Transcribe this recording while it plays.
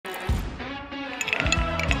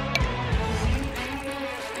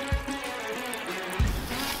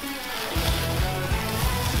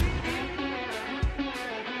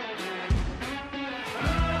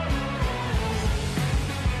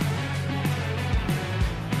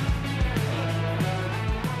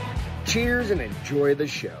Cheers and enjoy the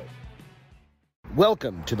show.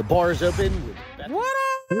 Welcome to the Bars Open with Beth. What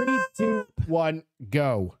up? 3, 2, 1,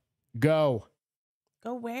 go. Go.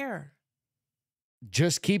 Go where?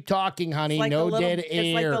 Just keep talking, honey. It's like No the little, dead air.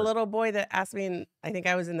 It's like the little boy that asked me, I think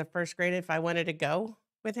I was in the first grade, if I wanted to go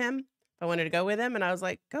with him. If I wanted to go with him. And I was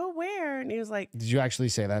like, go where? And he was like, Did you actually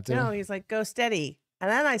say that to him? no, he's like, go steady.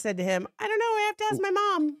 And then I said to him, I don't know. I have to ask my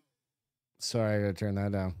mom. Sorry, I gotta turn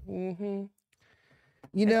that down. Mm-hmm.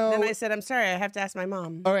 You know. Then I said, I'm sorry. I have to ask my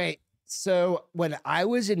mom. All right. So when I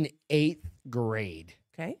was in 8th grade,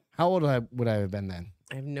 Okay. how old would I have been then?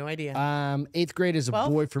 I have no idea. 8th grade is a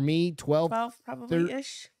 12? boy for me. 12. 12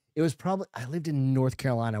 probably-ish. It was probably, I lived in North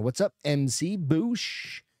Carolina. What's up, MC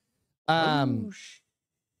Boosh? Boosh.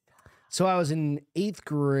 So I was in 8th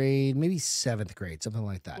grade, maybe 7th grade, something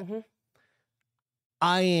like that. Mm-hmm.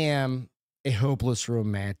 I am a hopeless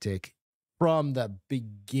romantic from the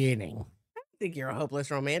beginning. I think you're a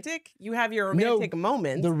hopeless romantic. You have your romantic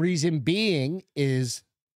moments. The reason being is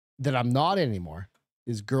that I'm not anymore.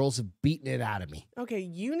 Is girls have beaten it out of me. Okay,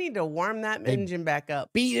 you need to warm that engine back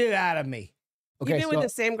up. Beat it out of me. Okay, You've been with the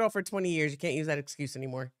same girl for 20 years. You can't use that excuse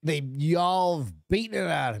anymore. y'all have beaten it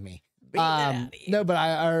out of me. Beating it out of you. No, but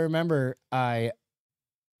I remember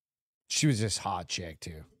she was this hot chick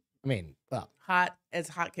too. I mean, well, Hot as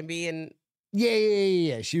hot can be, and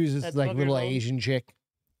yeah. She was this That's like 12 little years old? Asian chick.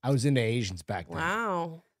 I was into Asians back then.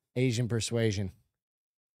 wow. Asian persuasion.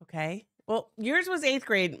 Okay. Well, yours was 8th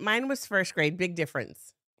grade. Mine was 1st grade. Big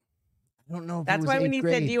difference. I don't know. If it That's was why when 8th you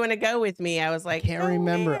grade. said, do you want to go with me? I was I like, can't "Go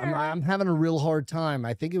remember. where?" I'm having a real hard time.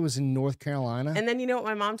 I think it was in North Carolina. And then you know what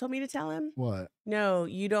my mom told me to tell him? What? No,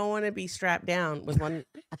 you don't want to be strapped down with one.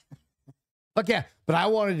 Fuck yeah. But I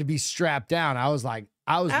wanted to be strapped down. I was like,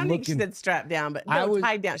 I was I don't think she looking. said strapped down, but I no, was-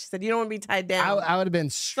 tied down. She said, you don't want to be tied down. I would have been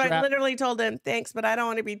So I strapped. literally told him, thanks, but I don't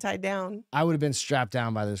want to be tied down. I would have been strapped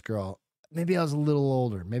down by this girl. Maybe I was a little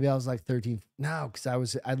older. Maybe I was like 13. No,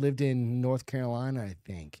 because I lived in North Carolina, I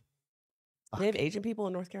think. They have Asian people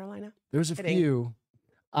in North Carolina. There was a Kidding. few.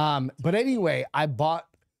 But anyway,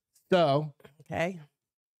 so Okay.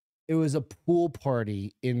 it was a pool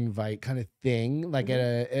party invite kind of thing. Like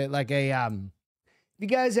you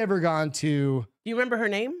guys ever gone to Do you remember her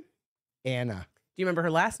name? Anna? Do you remember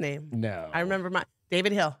her last name? No. I remember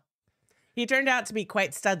David Hill. He turned out to be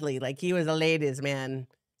quite studly. Like he was a ladies' man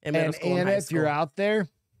in middle And school and Anna, high if you're school. out there,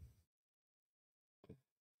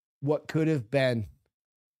 what could have been?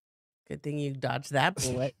 Good thing you dodged that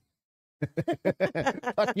bullet.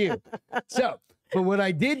 Fuck you. So, but what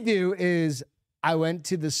I did do is I went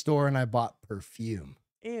to the store and I bought perfume.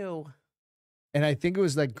 Ew. And I think it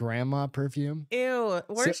was like grandma perfume. Ew.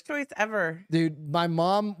 Worst choice ever. Dude, my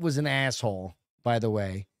mom was an asshole, by the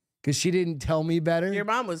way, because she didn't tell me better. Your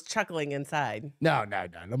mom was chuckling inside. No.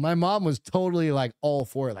 My mom was totally like all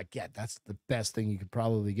for it. Like, yeah, that's the best thing you could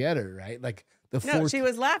probably get her, right? Like the No, she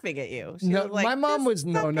was laughing at you. She No, was like, my mom "This was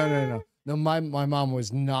no. sucker." No, my mom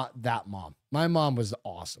was not that mom. My mom was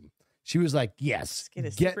awesome. She was like, yes, Skin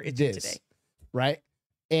is get super itchy this, today. right?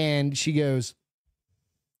 And she goes,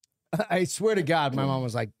 I swear to God, my mom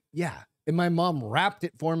was like, yeah. And my mom wrapped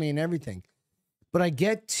it for me and everything. But I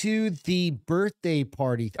get to the birthday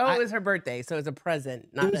party. Oh, it was her birthday, so it was a present.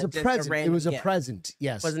 Not it was a just present. It random was a gift. present.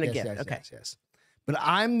 Yes. Wasn't a yes, gift. yes, Okay. Yes. But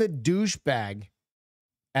I'm the douchebag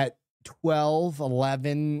at 12,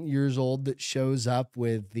 11 years old that shows up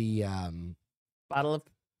with the Bottle of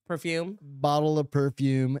perfume. bottle of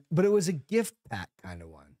perfume, but it was a gift pack kind of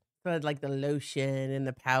one. So it had like the lotion and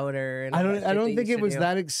the powder. And I all don't that shit I don't that think you it was should do.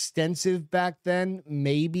 that extensive back then.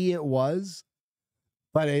 Maybe it was.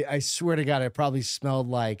 But I swear to God, it probably smelled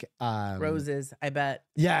like Roses, I bet.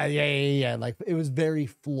 Yeah. Like it was very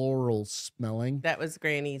floral smelling. That was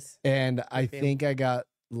Granny's. And I perfume. think I got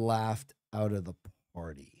laughed out of the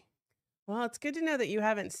party. Well, it's good to know that you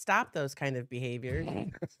haven't stopped those kind of behaviors.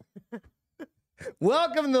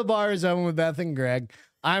 Welcome to the Bar Zone with Beth and Greg.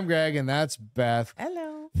 I'm Greg, and that's Beth.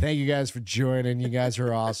 Hello. Thank you guys for joining. You guys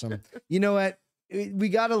are awesome. You know what? We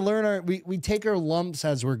got to learn we take our lumps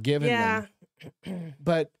as we're given Yeah. them.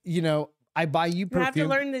 But, you know, I buy you You perfume. have to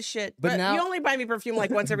learn this shit. But But now- you only buy me perfume like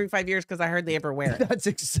once every 5 years because I hardly ever wear it. That's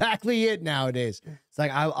exactly it nowadays. It's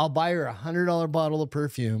like I'll buy her $100 bottle of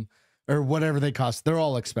perfume or whatever they cost. They're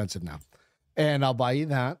all expensive now. And I'll buy you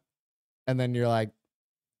that. And then you're like,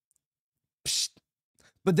 psst.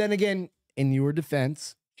 But then again, in your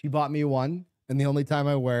defense, she bought me one. And the only time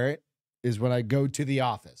I wear it is when I go to the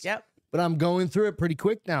office. Yep. But I'm going through it pretty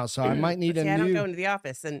quick now. So I might need But see, a I don't new. go into the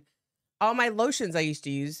office. And all my lotions I used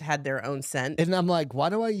to use had their own scent. And I'm like, why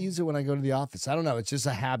do I use it when I go to the office? I don't know. It's just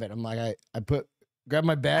a habit. I'm like, I grab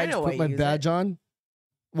my badge, know why put you my use badge on.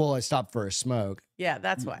 Well, I stopped for a smoke. Yeah,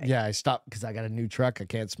 that's why. Yeah, I stopped because I got a new truck. I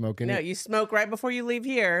can't smoke in No, it. you smoke right before you leave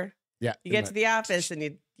here. Yeah. You get to the office and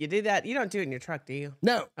you do that. You don't do it in your truck, do you?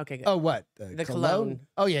 No. Okay, good. Oh, what? The cologne.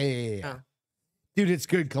 Oh, yeah. Oh. Dude, it's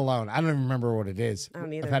good cologne. I don't even remember what it is. I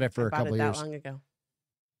don't either. I've had it for I a bought couple it years. that long ago.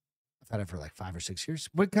 I've had it for like 5 or 6 years.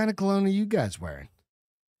 What kind of cologne are you guys wearing?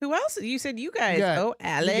 Who else? You said you guys. got- Oh,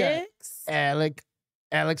 Alex.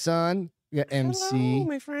 Alex on. You got MC. Hello,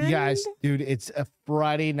 my friend. You guys, dude, it's a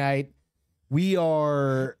Friday night. We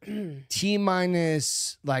are T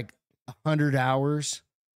minus like 100 hours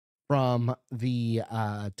from the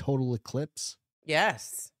total eclipse.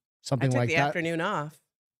 Yes. Something I took like the that. afternoon off.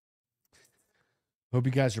 Hope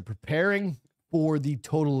you guys are preparing for the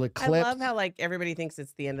total eclipse. I love how like everybody thinks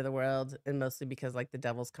it's the end of the world, and mostly because like the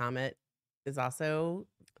Devil's Comet is also.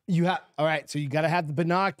 You have all right, so you got to have the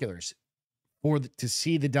binoculars to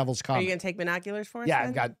see the Devil's Are Comet. you gonna take binoculars for us?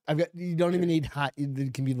 Yeah, then? I've got. You don't even need high.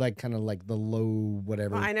 It can be like kind of like the low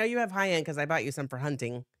whatever. Well, I know you have high end because I bought you some for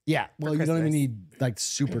hunting. Yeah, well, you don't even Christmas. need like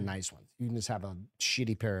super nice ones. You can just have a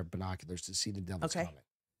shitty pair of binoculars to see the Devil's Okay. Comet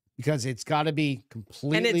because it's got to be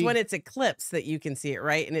completely. And it's when it's eclipse that you can see it,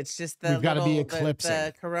 right? And it's just the We've gotta be the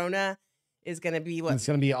eclipsing. corona is gonna be what it's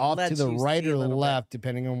going to be off to lets the you right see a or the little bit. left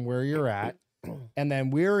depending on where you're at, and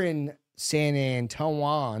then we're in San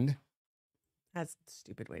Antonio. That's a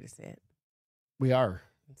stupid way to say it. We are.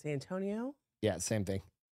 San Antonio. Yeah, same thing.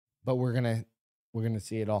 But we're gonna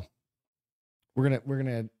see it all. We're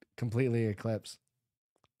gonna completely eclipse.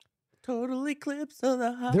 Total eclipse of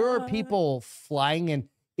the heart. There are people flying in.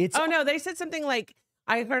 It's Oh no, they said something like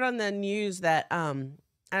I heard on the news that I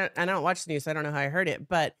don't watch the news, so I don't know how I heard it,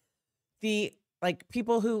 but the like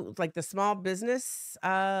people who like the small business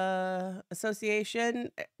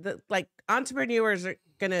association, the like entrepreneurs are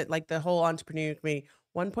gonna like the whole entrepreneur community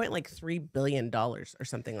 $1.3 billion or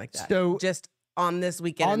something like that. So just on this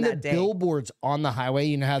weekend on and the that day. billboards on the highway.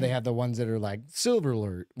 You know how they have the ones that are like silver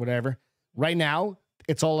alert, whatever. Right now,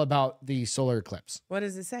 it's all about the solar eclipse. What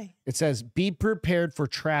does it say? It says, "Be prepared for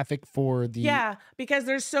traffic for the." Yeah, because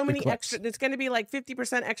there's so many eclipse. extra. There's going to be like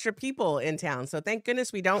 50% extra people in town. So thank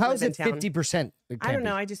goodness we don't How live is in it town. 50%? I don't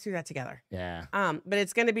know. I just threw that together. Yeah, But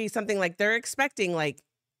it's going to be something like they're expecting like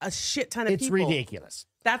a shit ton of it's people. ridiculous,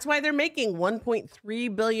 That's why they're making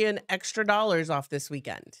 1.3 billion extra dollars off this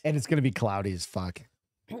weekend. and it's gonna be cloudy as fuck.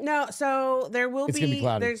 No, so there will It's gonna be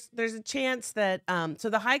cloudy. there's a chance that so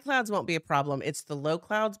the high clouds won't be a problem. It's the low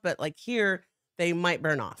clouds, but like here they might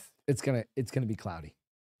burn off. It's gonna be cloudy,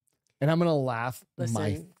 and I'm gonna laugh my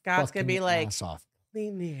Listen, God's gonna be fucking like, ass off.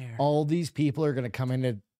 clean the air. All these people are gonna come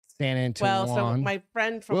into San Antonio. Well, so my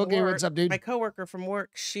friend from Wilkie, work, what's up, dude? my coworker from work,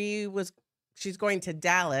 she's going to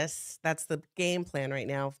Dallas. That's the game plan right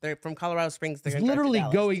now. They're from Colorado Springs. They're It's gonna drive to literally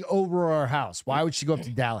Dallas. going over our house. Why would she go up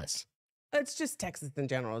to Dallas? It's just Texas in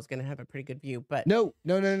general is going to have a pretty good view. But No.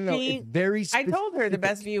 She- It's very I told her the specific.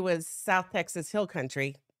 best view was South Texas Hill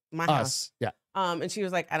Country, my house. Us. Yeah. And she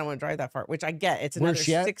was like, I don't want to drive that far, which I get. It's Where's another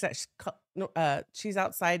she at? 6 hours. She's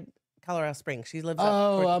outside Colorado Springs. She lives up towards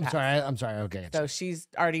Oh, the I'm pass. sorry. I'm sorry. Okay. So she's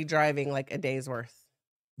already driving like a day's worth.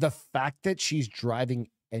 The fact that she's driving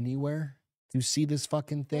anywhere to see this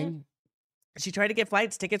fucking thing, She tried to get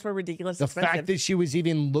flights. Tickets were ridiculous the expensive. fact that she was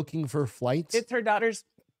even looking for flights, It's her daughter's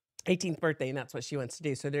 18th birthday, and that's what she wants to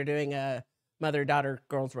do. So they're doing a mother-daughter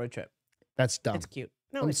girls road trip. that's dumb. It's cute.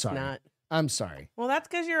 No, I'm it's sorry. not. I'm sorry. Well, that's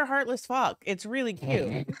because you're a heartless fuck. It's really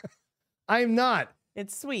cute. I'm not.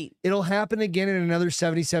 It's sweet. It'll happen again in another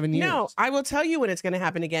 77 years. No, I will tell you when it's going to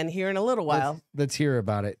happen again here in a little while. Let's hear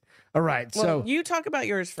about it. All right. Well, So you talk about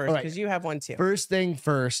yours first All right. because you have one too. first thing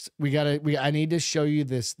first, I need to show you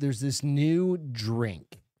this. There's this new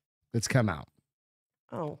drink that's come out.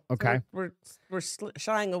 Oh, Okay. So we're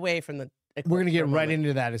shying away from the. We're gonna eclipse get for a right moment.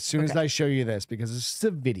 into that as soon as Okay. I show you this because this is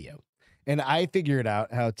a video, and I figured out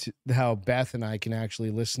how Beth and I can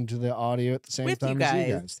actually listen to the audio at the same With you time as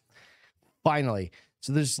you guys. guys. Finally,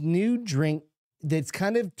 so there's new drink that's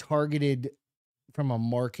kind of targeted from a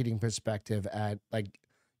marketing perspective at like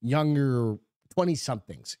younger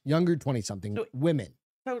 20-somethings, So- women.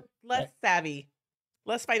 So less savvy,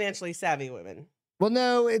 less financially savvy women. Well,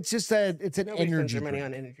 no, it's just that it's an Nobody spends energy their money drink.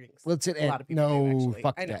 on energy drinks. What's it? A lot of people do, No, actually.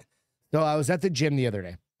 fuck I know. that. So I was at the gym the other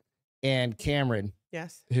day, and Cameron,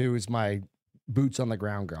 Yes. who is my boots on the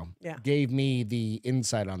ground girl, Yeah. gave me the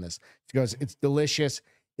insight on this. She goes, "It's delicious.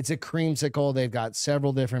 It's a creamsicle. They've got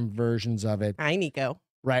several different versions of it. Hi, Nico.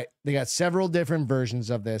 Right? They got several different versions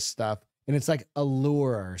of this stuff, and it's like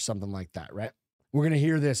Allure or something like that. Right? We're gonna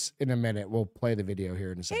hear this in a minute. We'll play the video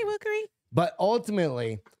here in a Hey, second. Wilkery. But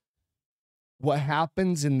ultimately, what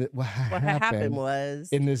happens in the What happened was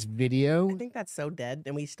in this video? I think that's so dead,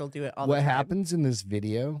 and we still do it all What the time. happens in this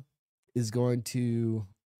video is going to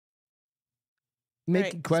make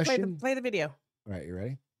Right, you just question. Play the video. All right, you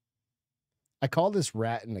ready? I call this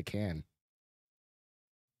rat in a can.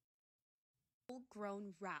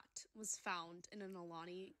 Full-grown rat was found in an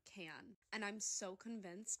Alani can, and I'm so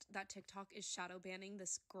convinced that TikTok is shadow banning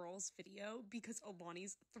this girl's video because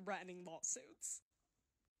Alani's threatening lawsuits.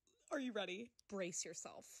 Are you ready? Brace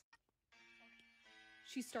yourself.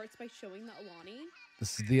 She starts by showing the Alani.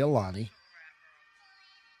 This is the Alani.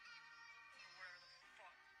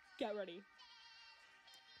 Get ready.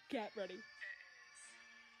 Get ready.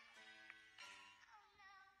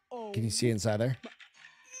 Oh. Can you see inside there?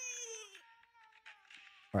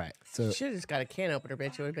 All right, so Should have just got a can opener,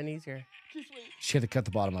 bitch. It would have been easier. Just wait. she had to cut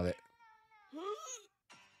the bottom of it.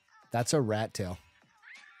 That's a rat tail.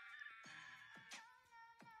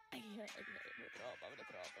 I can't. I'm gonna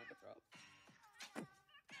throw up.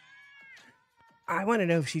 I want to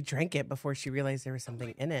know if she drank it before she realized there was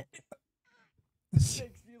something in it. Makes me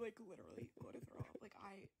like literally want to throw up. Like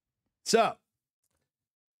So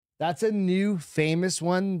that's a new famous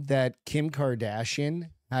one that Kim Kardashian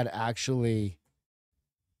had actually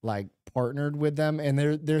like partnered with them, and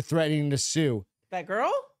they're threatening to sue That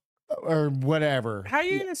girl? or whatever. How are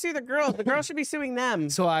you going to sue the girl? The girl should be suing them.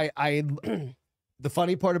 So I the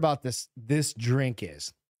funny part about this drink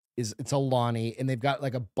is it's Alani, and they've got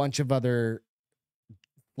like a bunch of other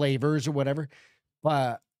flavors or whatever.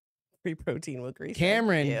 But Free protein will grease.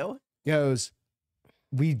 Cameron goes,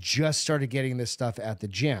 we just started getting this stuff at the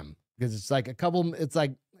gym because it's like 300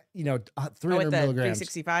 milligrams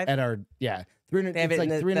 365? at our 300. They have It's it like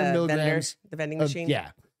in 300 milligrams the vending of, machine?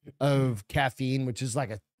 of caffeine, which is like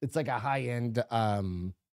a high end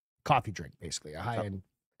coffee drink, basically a high end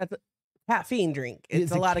Caffeine drink.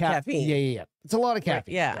 It's a lot of caffeine. Yeah. It's a lot of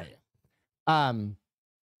caffeine. Yeah.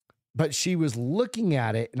 But she was looking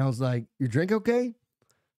at it, and I was like, "Your drink okay?"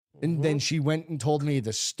 And then she went and told me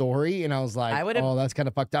the story, and I was like, I would've- "Oh, that's kind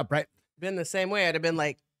of fucked up, right?" Been the same way. I'd have been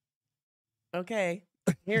like, okay,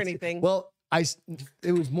 hear anything. Well,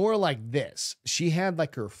 it was more like this. She had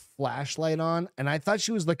like her flashlight on, and I thought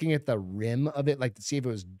she was looking at the rim of it, like to see if it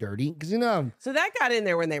was dirty, because so that got in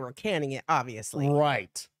there when they were canning it, obviously.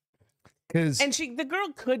 right? Because And the girl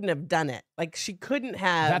couldn't have done it. Like she couldn't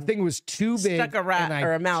have that thing was too big, stuck a rat and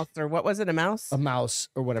or a mouse or what was it? A mouse? a mouse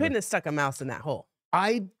or whatever. Couldn't have stuck a mouse in that hole.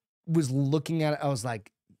 I was looking at it. I was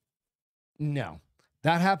like, no,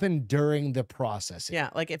 that happened during the processing.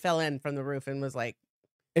 Yeah, like it fell in from the roof and was like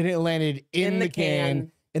And it landed in the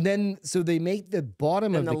can. And then, so they make the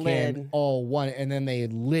bottom of And the the can lid. all one, and then they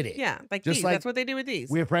lit it. Yeah, like Just these. like That's what they do with these.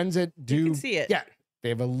 We have friends that do. You can see it. Yeah. They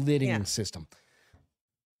have a lidding Yeah. system.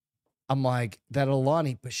 I'm like, that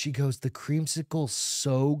Alani, but she goes, the creamsicle's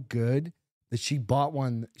so good that she bought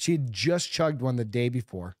one. She had just chugged one the day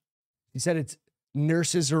before. She said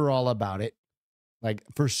nurses are all about it. Like,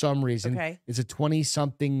 for some reason, Okay. it's a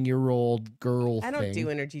 20-something-year-old girl I don't thing. do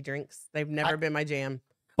energy drinks. They've never been my jam.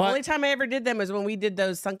 But, Only time I ever did them was when we did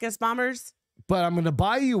those Sunkus bombers. but I'm going to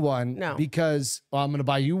buy you one No. because, well, I'm going to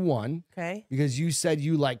buy you one Okay. because you said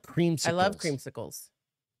you like creamsicles. I love creamsicles.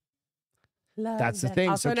 Love That's the them. thing.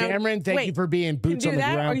 Also, So, no, Cameron, thank you wait, for being You can boots do on the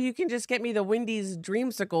that, or ground. you can just get me the Wendy's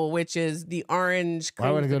Dreamsicle, which is the orange creamsicle.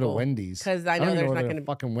 Why would I go to Wendy's? Because I don't know even there's what not a going to be.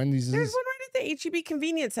 fucking Wendy's There's is. one right at the HEB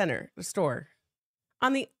convenience center store.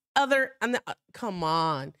 On the come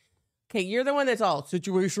on. Okay, you're the one that's all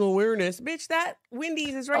situational awareness. Bitch, that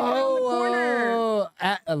Wendy's is right there on the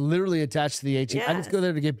corner. Literally attached to the HEB. I just go Yes.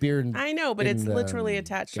 there to get beer and I know, but it's and, literally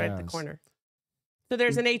attached right at the gas. corner. So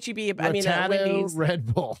there's an HEB, I mean, a Rattato Wendy's.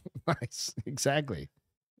 Red Bull. Nice. Exactly.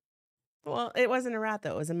 Well, it wasn't a rat,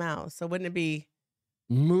 though. It was a mouse. So wouldn't it be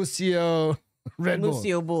Museo Red Bull.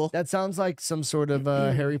 Museo Bull? That sounds like some sort of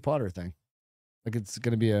Harry Potter thing. Like it's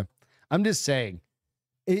going to be I'm just saying.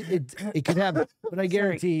 It could happen, but I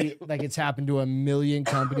guarantee like it's happened to a million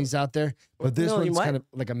companies out there. But this Million one's what? kind of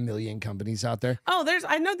like a million companies out there. Oh,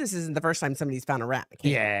 I know this isn't the first time somebody's found a rat in a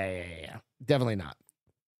can. Yeah. Definitely not.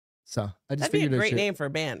 So I just That'd be a figured great name for a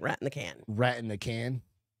band, Rat in the Can. Rat in the Can.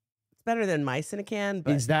 It's better than Mice in a Can,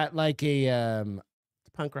 but Is that like a it's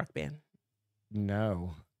a punk rock band.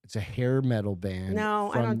 no? It's a hair metal band. No,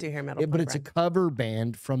 I from- don't do hair metal. but punk it's a rock. cover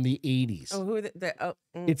band from the 80s. Oh, who are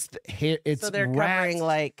It's the hair. It's so they're rat, covering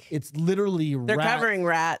like It's literally they're rat covering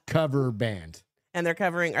Rat, cover band. and they're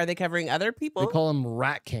covering. Are they covering other people? They call them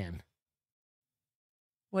Rat Can.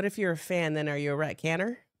 What if you're a fan? Then are you a rat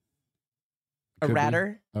canner? A Could be.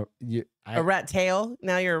 ratter? Oh, A rat tail?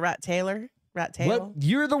 Now you're a rat tailer? Rat Tail. What?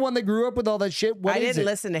 You're the one that grew up with all that shit. What I is didn't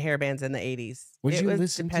it? listen to hair bands in the 80s. What'd It you was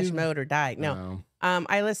listen Depeche to? Mode or Die. No. Oh.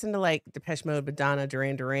 I listened to like Depeche Mode, Madonna,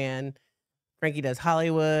 Duran Duran, Frankie Does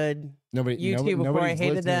Hollywood. Nobody. YouTube before I nobody's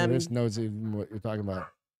hated listening to them. this knows even what you're talking about.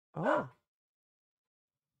 Oh.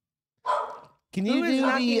 Can Who you is do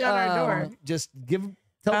knocking the on our door? just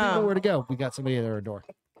tell people where to go? We got somebody at our door.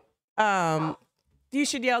 You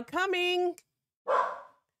should yell coming.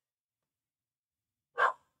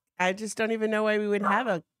 I just don't even know why we would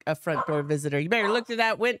have a front door visitor. You better look to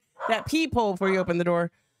that peephole before you open the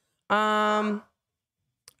door. So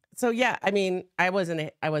yeah, I mean, I wasn't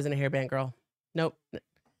a hairband girl. Nope.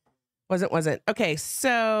 Wasn't. Okay,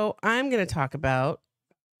 so I'm gonna talk about.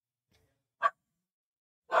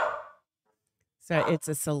 So it's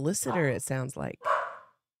a solicitor, it sounds like.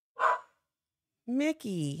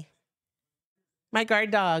 Mickey. My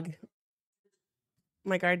guard dog.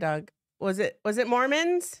 Was it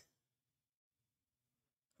Mormons?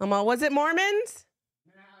 Was it Mormons?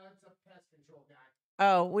 No, it's a pest control guy.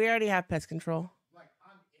 Oh, we already have pest control.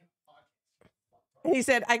 And he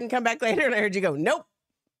said, I can come back later. And I heard you go, nope.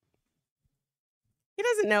 He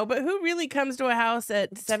doesn't know, but who really comes to a house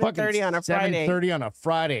at 7:30 on a Friday? 7:30 on a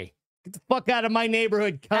Friday. Get the fuck out of my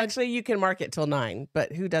neighborhood, cunt. Actually, you can mark it till 9,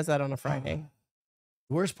 but who does that on a Friday?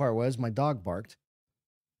 The worst part was my dog barked.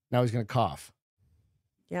 Now he's going to cough.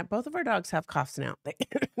 Yeah, both of our dogs have coughs now.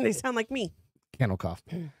 They sound like me. Kennel cough.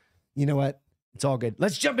 You know what? It's all good.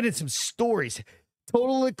 Let's jump into some stories.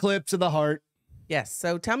 Total eclipse of the heart. Yes.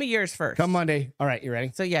 So tell me yours first. Come Monday. All right, you ready?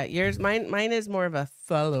 So yeah, yours. Mine is more of a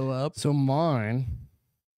follow-up. So mine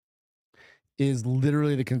is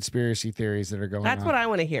literally the conspiracy theories that are going on. That's what I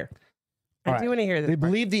want to hear. I do want to hear this. They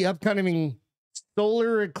part. believe the upcoming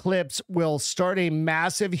solar eclipse will start a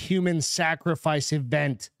massive human sacrifice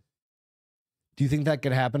event. Do you think that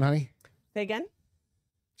could happen, honey? Say again?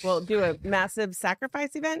 We'll do a massive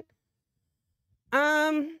sacrifice event.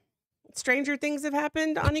 Stranger things have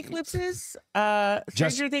happened on eclipses.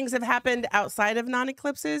 Stranger things have happened outside of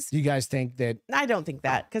non-eclipses. Do you guys think that? I don't think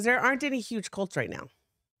that, because there aren't any huge cults right now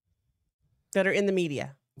that are in the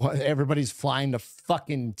media. Well, everybody's flying to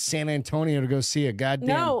fucking San Antonio to go see a goddamn.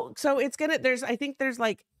 No, so it's gonna. I think there's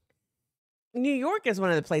like, New York is one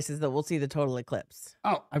of the places that we'll see the total eclipse.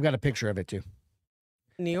 Oh, I've got a picture of it too.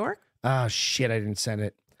 New York? Oh shit, I didn't send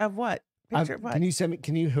it. Of what? Picture of what? Can you send me?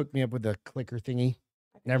 Can you hook me up with the clicker thingy?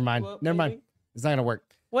 Never mind. Never mind. It's not gonna work.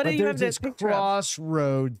 What do you have this this picture of?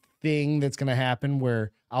 crossroad thing that's gonna happen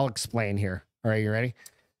where I'll explain here. All right, you ready?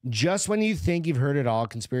 Just when you think you've heard it all,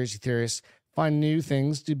 conspiracy theorists find new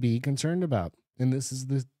things to be concerned about. And this is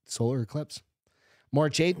the solar eclipse.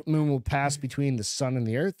 March 8th, moon will pass between the sun and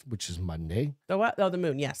the earth, which is Monday. The what? Oh, the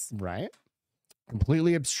moon, yes. Right.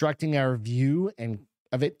 Completely obstructing our view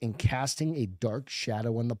of it and casting a dark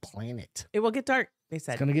shadow on the planet. It will get dark, they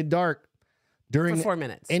said. It's going to get dark. During For 4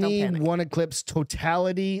 minutes. Don't any panic. one eclipse,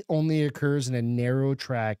 totality only occurs in a narrow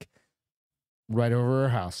track right over our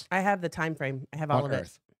house. I have the time frame. I have all of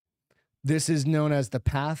Earth. This is known as the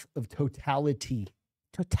path of totality.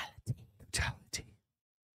 it. Totality.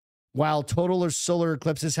 While total or solar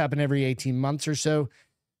eclipses happen every 18 months or so,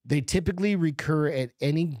 they typically recur at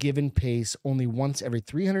any given pace only once every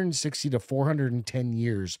 360 to 410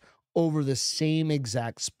 years over the same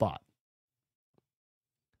exact spot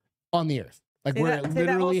on the Earth. Like Say where that, it say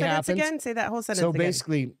that whole literally sentence happens. again. Say that whole sentence So again.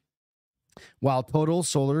 basically, while total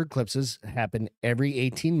solar eclipses happen every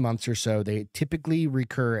 18 months or so, they typically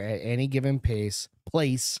recur at any given place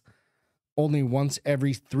only once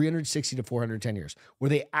every 360 to 410 years, where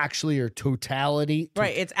they actually are totality.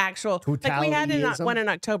 Right, it's actual. Like we had totalityism. one in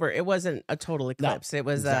October. It wasn't a total eclipse. It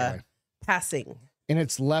was exactly. passing. And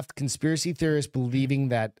it's left conspiracy theorists believing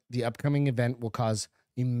that the upcoming event will cause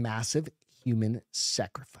a massive human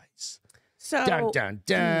sacrifice. So Dun, dun,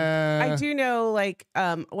 dun. I do know, like,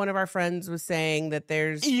 one of our friends was saying that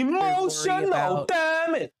they're worried Emotional, about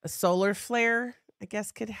damn it. a solar flare, I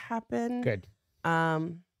guess, could happen. Good.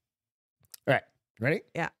 Um, All right. Ready?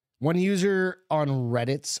 Yeah. One user on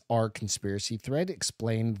Reddit's R conspiracy thread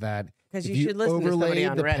explained that because if you should listen to somebody overlay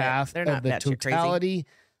on the Reddit. path They're of not the batshit crazy. totality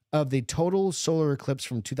of the total solar eclipse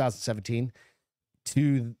from 2017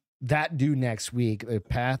 to that due next week,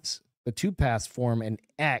 the two paths form an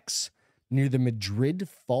X near the Madrid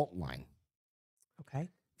fault line. Okay.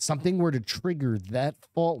 Something were to trigger that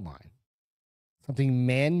fault line, something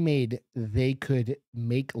man-made they could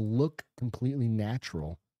make look completely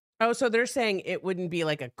natural. Oh, so they're saying it wouldn't be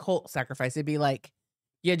like a cult sacrifice. It'd be like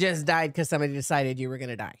you just died because somebody decided you were going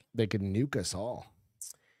to die. They could nuke us all.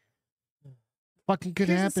 Fucking could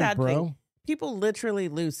Here's the happen, sad bro. thing. People literally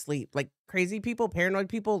lose sleep. Like crazy people, paranoid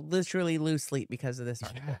people literally lose sleep because of this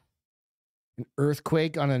article. An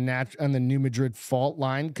earthquake on the New Madrid fault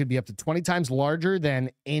line could be up to 20 times larger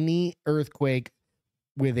than any earthquake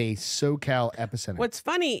with a SoCal epicenter. What's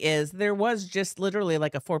funny is there was just literally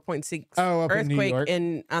like a 4.6 up in New earthquake York?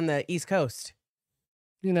 on the East Coast.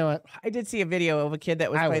 You know what? I did see a video of a kid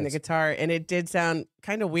that was playing the guitar, and it did sound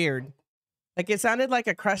kind of weird. Like it sounded like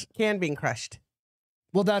a crushed can being crushed.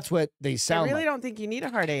 Well, that's what they sound I really like. don't think you need a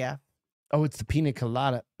hard AF. Oh, it's the pina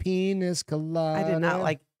colada. Penis colada.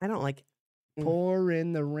 I don't like. Pour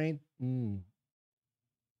in the rain.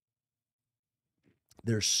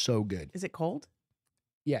 They're so good. Is it cold?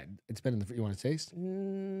 Yeah, it's been in the. You want to taste?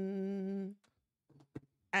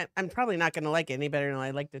 I'm probably not going to like it any better than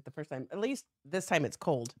I liked it the first time. At least this time it's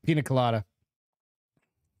cold. Pina colada.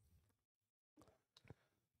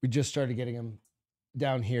 We just started getting them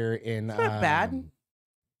down here in. It's not bad.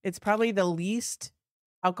 It's probably the least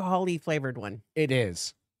alcohol-y flavored one. It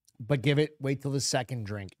is. But wait till the second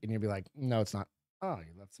drink, and you'll be like, no, it's not. Oh,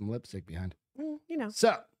 you left some lipstick behind. You know.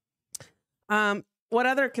 So. What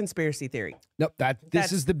other conspiracy theory? Nope,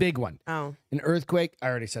 this is the big one. Oh. An earthquake. I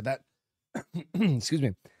already said that. Excuse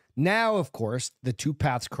me. Now, of course, the two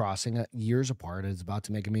paths crossing years apart is about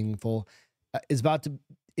to make a meaningful, is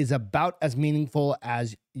about as meaningful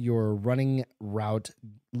as your running route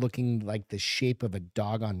looking like the shape of a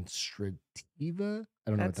dog on Strativa. I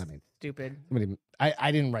don't know what that means. Stupid.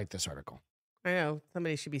 I didn't write this article. I know.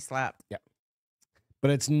 Somebody should be slapped. Yeah.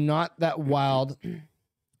 But it's not that wild.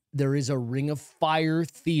 There is a ring of fire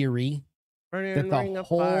theory. That the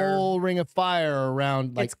whole ring of fire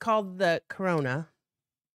around. It's called the corona.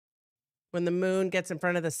 When the moon gets in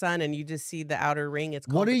front of the sun and you just see the outer ring, it's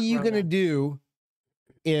called What are the you corona. going to do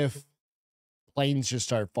if planes just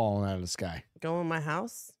start falling out of the sky? Go in my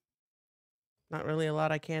house? Not really a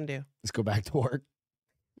lot I can do. Let's go back to work.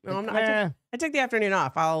 No, I'm not. I took the afternoon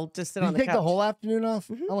off. I'll just sit on the couch. You take the whole afternoon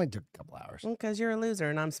off? I only took a couple hours. Because you're a loser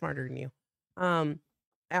and I'm smarter than you. I'm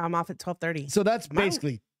off at 12:30. So that's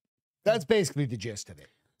basically the gist of it.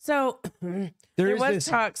 So there was this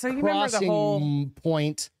talk. So you remember the whole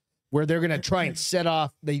point where they're going to try and set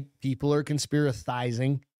off. People are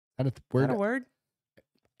conspiracizing. Is that a word?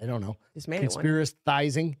 I don't know. Just made it one.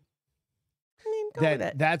 Conspiracizing. I mean, go with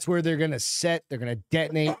it. That's where they're going to they're going to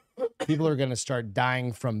detonate. People are going to start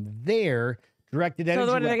dying from there. Directed energy.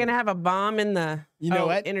 So what, are they going to have a bomb in the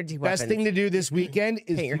what? Energy weapons? Best thing to do this weekend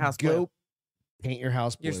is paint your house blue. Paint your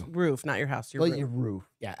house blue. Your roof, not your house. Your roof. Your roof.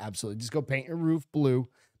 Yeah, absolutely. Just go paint your roof blue.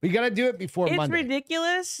 But you got to do it before Monday. It's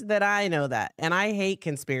ridiculous that I know that. And I hate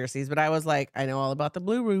conspiracies, but I was like, I know all about the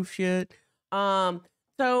blue roof shit.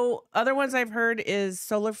 So other ones I've heard is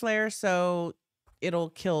solar flare. So it'll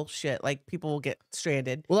kill shit. Like people will get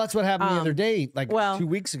stranded. Well, that's what happened the other day, 2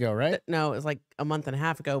 weeks ago, right? No, it was like a month and a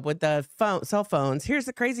half ago with the cell phones. Here's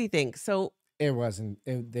the crazy thing. So it wasn't.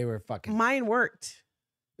 They were fucking. Mine worked.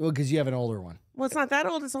 Well, because you have an older one. Well, it's not that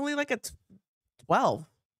old. It's only like a 12.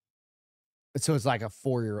 So it's like a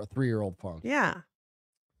 3-year-old phone. Yeah.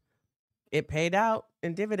 It paid out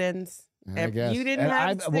in dividends. I guess. You didn't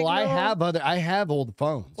have Well, I have old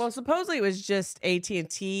phones. Well, supposedly it was just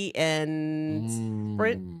AT&T and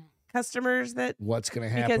Sprint customers that. What's going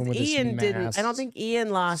to happen with Ian this didn't. I don't think Ian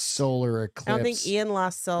lost solar eclipse. I don't think Ian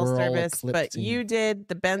lost cell service, but you did.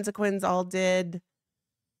 The Benzaquins all did.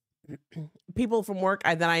 People from work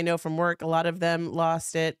that I know from work, a lot of them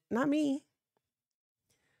lost it. Not me.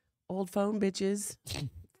 Old phone bitches.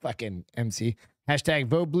 Fucking MC. Hashtag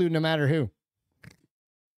vote blue no matter who.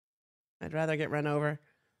 I'd rather get run over.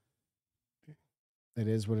 It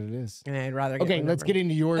is what it is. And I'd rather get Okay, let's get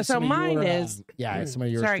into yours. So mine is... some of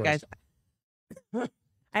yours. Sorry, first. guys.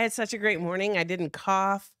 I had such a great morning. I didn't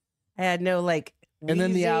cough. I had no, and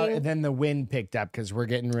then the wind picked up because we're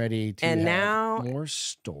getting ready to have more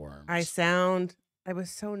storms. I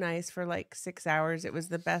was so nice for 6 hours. It was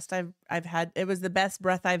the best I've had. It was the best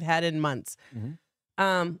breath I've had in months. Mm-hmm.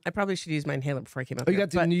 I probably should use my inhaler before I came up. You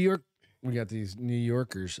got the New York. We got these New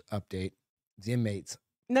Yorkers update. The inmates.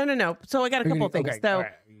 No. So I got a couple of things. Okay, so,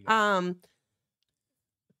 right.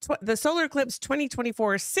 The solar eclipse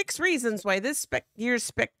 2024, 6 reasons why this year's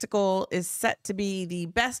spectacle is set to be the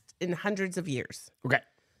best in hundreds of years. Okay.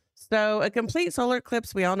 So a complete solar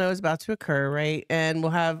eclipse, we all know, is about to occur, right? And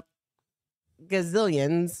we'll have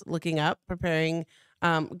gazillions looking up, preparing,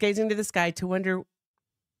 gazing to the sky to wonder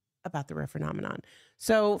about the rare phenomenon.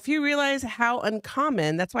 So if you realize how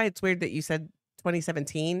uncommon, that's why it's weird that you said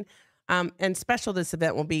 2017. And special, this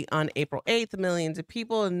event will be on April 8th. Millions of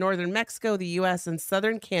people in northern Mexico, the U.S., and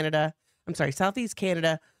southeast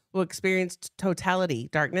Canada will experience totality,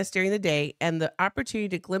 darkness during the day, and the opportunity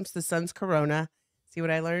to glimpse the sun's corona, See what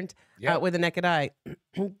I learned? Yep. With the naked eye.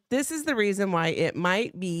 This is the reason why it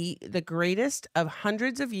might be the greatest of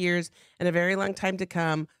hundreds of years and a very long time to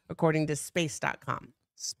come, according to space.com.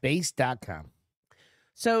 Space.com.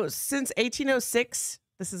 So since 1806,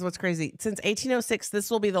 this is what's crazy. Since 1806, this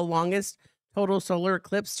will be the longest total solar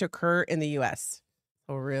eclipse to occur in the U.S.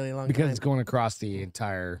 A really long Because time. it's going across the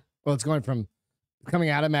entire, well, it's going from coming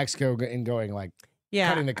out of Mexico and going like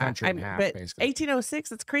cutting the country in half, but basically. 1806,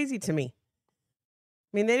 that's crazy to me.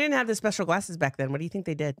 I mean, they didn't have the special glasses back then. What do you think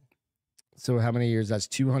they did? So how many years? That's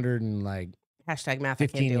 200 and like Hashtag math. I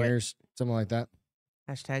 15 can't do years, something like that.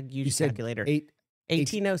 it. Hashtag You use said calculator.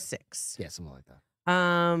 1806. Yeah, something like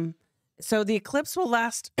that. So the eclipse will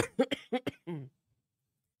last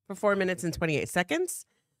for 4 minutes and 28 seconds.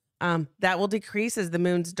 That will decrease as the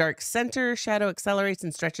moon's dark center shadow accelerates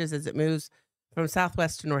and stretches as it moves from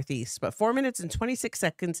southwest to northeast. But 4 minutes and 26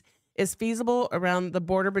 seconds is feasible around the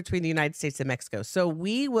border between the United States and Mexico. So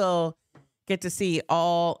we will get to see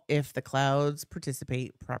all, if the clouds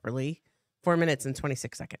participate properly, 4 minutes and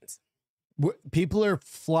 26 seconds. People are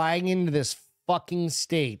flying into this fucking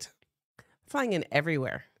state Flying in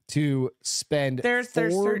everywhere. to spend There's 4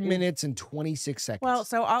 certain- minutes and 26 seconds. Well,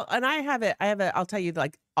 so I'll tell you,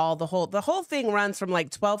 like, the whole thing runs from like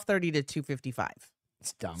 12:30 to 2:55.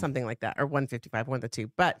 it's dumb. Something like that, or 1:55, one of the two.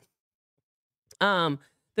 But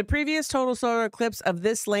the previous total solar eclipse of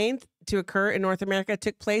this length to occur in North America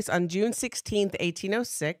took place on June 16th,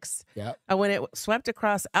 1806, Yep. when it swept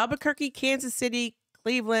across Albuquerque, Kansas City,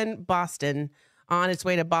 Cleveland, Boston, on its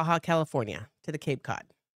way to Baja, California, to the Cape Cod.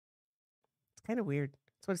 It's kind of weird.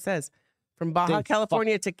 That's what it says. From Baja, They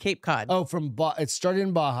California to Cape Cod. Oh, it started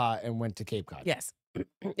in Baja and went to Cape Cod. Yes.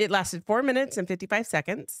 It lasted 4 minutes and 55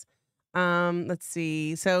 seconds. Let's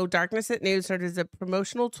see. So Darkness at Noon served as a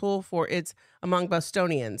promotional tool for its among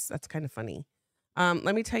Bostonians. That's kind of funny.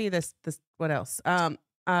 Let me tell you this what else?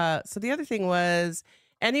 So the other thing was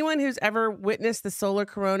anyone who's ever witnessed the solar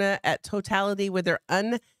corona at totality with their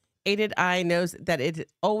unaided eye knows that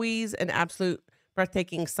it's always an absolute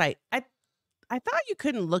breathtaking sight. I thought you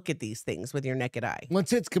couldn't look at these things with your naked eye.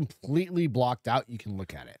 Once it's completely blocked out, you can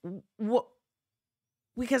look at it. What?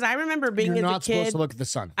 Because I remember being You're as a not supposed kid. to look at the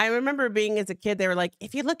sun. I remember being as a kid. They were like,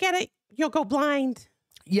 if you look at it, you'll go blind.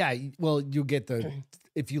 Yeah, well, you'll get the,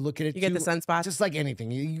 if you look at it, You get the sunspots. just like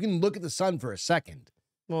anything. You can look at the sun for a second.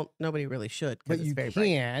 Well, nobody really should But because it's you very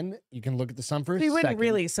bright. you can look at the sun for a So you second. wouldn't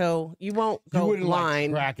really, so you won't You go wouldn't like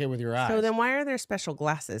blind. crack it with your eyes. So then why are there special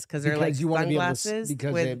glasses? Because they're like you want to be able to, sunglasses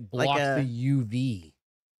because with it blocks like the UV.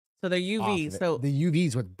 so they're off UV. of it. So the UV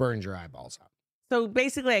is what burns your eyeballs out. so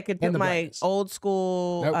basically I could And put the my brightness. old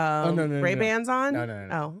school Nope. Oh, no, Ray Bans on. No.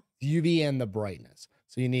 Oh, UV and the brightness.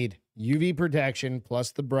 So you need UV protection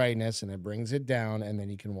plus the brightness, and it brings it down, and then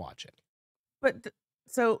you can watch it. but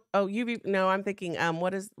UV. No, I'm thinking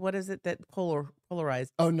what is it that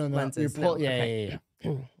polarized? Oh no, lenses. Your No, okay.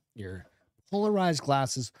 yeah. Your polarized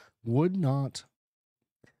glasses would not.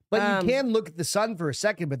 But you can look at the sun for a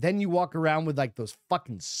second, but then you walk around with like those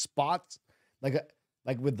fucking spots, like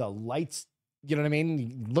with the lights. You know what I mean?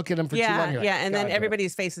 You look at them for too long. Yeah, You're yeah, like, and then "God,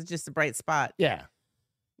 everybody's face is just a bright spot. yeah.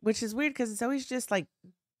 Which is weird because it's always just like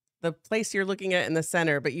the place you're looking at in the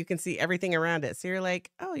center, but you can see everything around it. So you're like,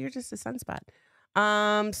 oh, you're just a sunspot.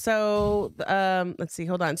 Let's see.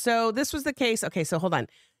 Hold on. So this was the case. Okay, so hold on.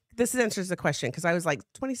 This answers the question because I was like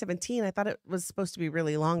 2017. I thought it was supposed to be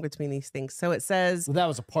really long between these things. So it says, Well, that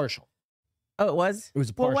was a partial. oh, it was. It was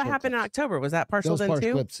a Well, partial. what happened in eclipse. October? Was that partial Those then partial too?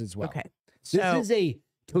 eclipses as well. Okay. This So is a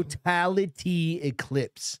totality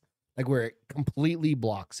eclipse, like where it completely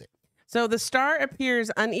blocks it. So the star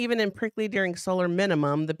appears uneven and prickly during solar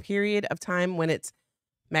minimum, the period of time when its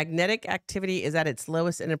magnetic activity is at its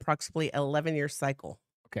lowest in approximately 11-year cycle.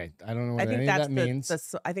 Okay, I don't know what I think any that's of that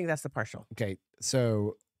means. I think that's the partial. Okay,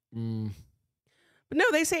 so But no,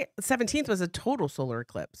 they say 17th was a total solar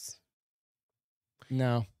eclipse.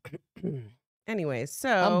 no, Anyway, so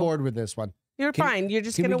I'm bored with this one. you're fine. You're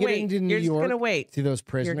just can we gonna get wait. into New You're just gonna York wait. To those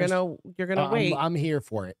prisoners, You're gonna wait. I'm here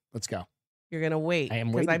for it. Let's go. You're gonna wait I am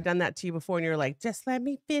because I've waiting. done that to you before, and you're like, just let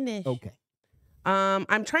me finish. Okay,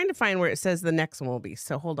 I'm trying to find where it says the next one will be.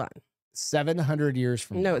 So hold on. 700 years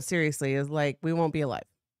from No, now. it seriously is like we won't be alive.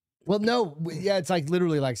 Well, no, yeah, it's like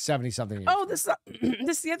literally like 70 something years. Oh, this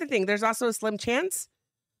is the other thing. There's also a slim chance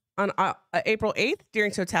on April 8th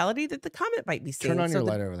during totality that the comet might be seen. Turn on So your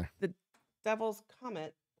the light over there. Devil's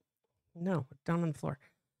Comet. No, down on the floor.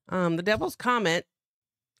 The Devil's Comet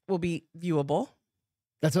will be viewable.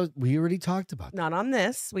 That's what we already talked about. Not on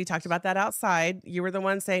this. We talked about that outside. You were the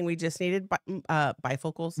one saying we just needed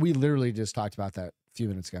bifocals. We literally just talked about that a few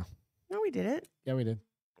minutes ago. No, we did it. Yeah, we did.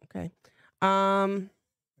 Okay.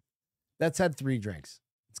 That's had 3 drinks.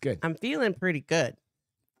 It's good. I'm feeling pretty good.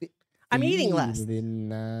 I'm eating less.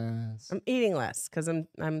 Nice. I'm eating less because I'm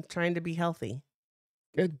trying to be healthy.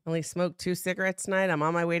 Good. Only smoked 2 cigarettes tonight. I'm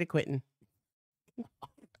on my way to quitting.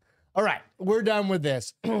 All right, we're done with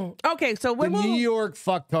this. Okay, so The when New York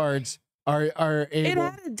fucktards are it able.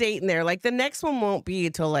 had a date in there. Like the next one won't be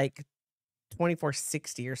until like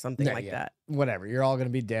 2460 or something like that. Whatever. You're all gonna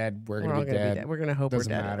be dead. We're We're gonna all be gonna dead. be dead. We're gonna hope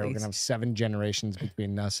Doesn't we're dead. matter. At We're least. gonna have 7 generations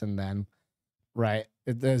between us and them. Right.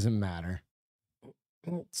 It doesn't matter.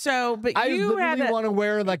 So, but I you had literally want to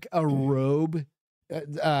wear like a robe.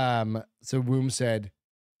 So Womb said,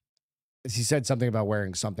 she said something about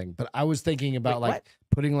wearing something, but I was thinking about Wait, like what?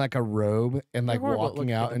 putting like a robe and like horrible at walking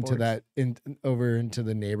looking at out the into boards. that over into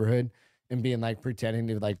the neighborhood and being like pretending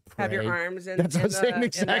to like pray. have your arms in. That's what I'm saying,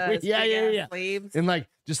 exactly. Yeah. Sleeves. And like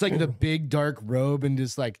just like the big dark robe and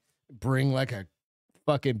just like bring like a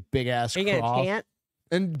fucking big ass Are you gonna cross chant?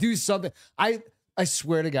 and do something. I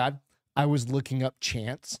swear to God, I was looking up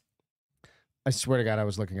chants. I swear to God, I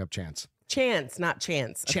was looking up chants. Chance, not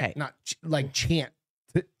chance. Chant, Okay. not like chant,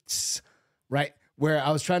 right? Where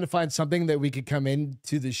I was trying to find something that we could come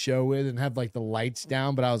into the show with and have like the lights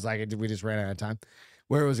down, but I was like, we just ran out of time.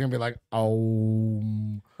 Where it was gonna be like, oh,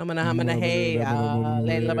 I'm gonna hey,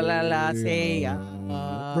 la la la say,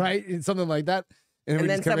 right, and something like that, and we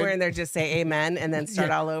then just come somewhere in. in there just say amen, and then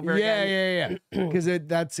start all over again. Yeah. Because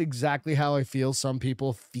that's exactly how I feel. Some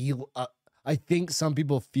people feel. I think some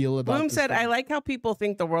people feel about. Bloom this said, thing. "I like how people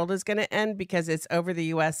think the world is gonna end because it's over the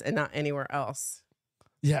U.S. and not anywhere else."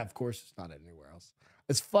 Yeah, of course, it's not anywhere else.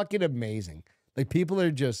 It's fucking amazing. Like people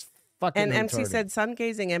are just fucking. And MC retarded. said, "Sun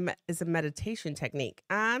gazing is a meditation technique.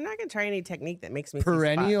 I'm not gonna try any technique that makes me see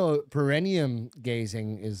spot. Perennium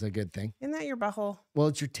gazing is a good thing. Isn't that your butthole? Well,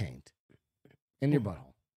 it's your taint and your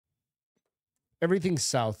butthole. Everything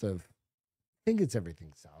south of. I think it's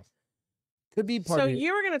everything south. Could be part So of.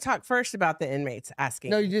 you were gonna talk first about the inmates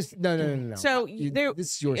asking. No, you just no. So there,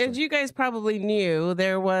 this is your as you guys probably knew,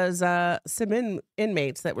 there was some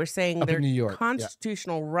inmates that were saying Up in their New York, yeah.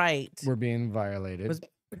 constitutional right We're being violated. was.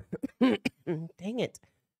 Dang it!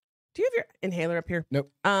 Do you have your inhaler up here?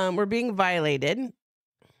 Nope. We're being violated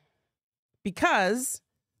because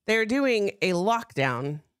they're doing a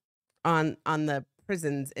lockdown on the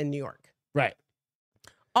prisons in New York. Right.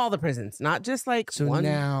 All the prisons, not just like So one.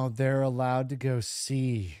 now they're allowed to go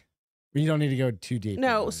see. You don't need to go too deep.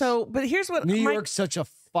 No, into this. so but here's what New my- York's such a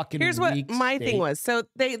fucking. Here's what weak my state. thing was. So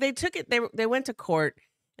they took it. They went to court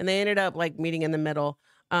and they ended up like meeting in the middle.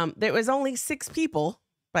 There was only 6 people,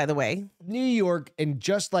 by the way. New York, and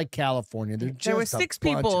just like California, There were 6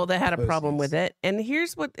 people that had a problem with it. And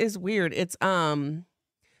here's what is weird. It's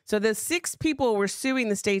so the 6 people were suing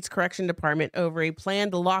the state's correction department over a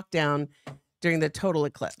planned lockdown during the total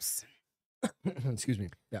eclipse. Excuse me.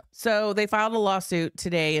 Yeah. So they filed a lawsuit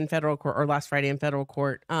today in federal court, or last Friday in federal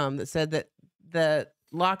court, that said that the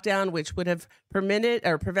lockdown, which would have permitted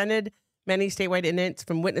or prevented many statewide inmates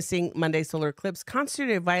from witnessing Monday's solar eclipse,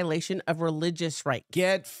 constituted a violation of religious rights.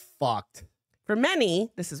 Get fucked. For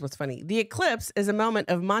many, this is what's funny, the eclipse is a moment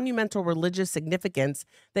of monumental religious significance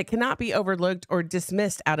that cannot be overlooked or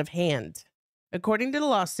dismissed out of hand. According to the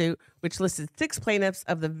lawsuit, which listed 6 plaintiffs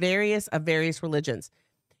of various religions.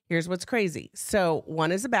 Here's what's crazy. So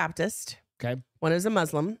one is a Baptist. Okay. One is a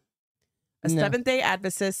Muslim. A No. Seventh-day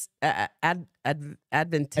Adventist.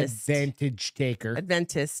 Advantage taker.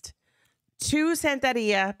 Adventist. 2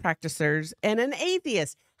 Santeria practitioners and an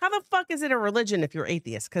atheist. How the fuck is it a religion if you're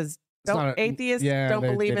atheist? Because not a- atheists yeah, don't they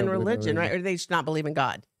believe don't in believe in religion, right? religion. Or they should not believe in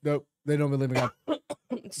God. Nope. They don't believe in God.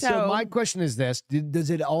 So my question is this: does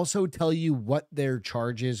it also tell you what their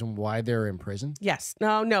charge is and why they're in prison? Yes.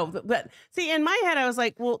 No. But see, in my head, I was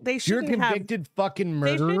like, well, they You're a shouldn't have. convicted fucking They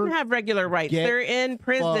murderer. shouldn't have regular rights. Get They're in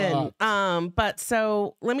prison. fucked. But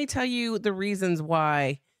so let me tell you the reasons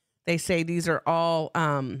why they say these are all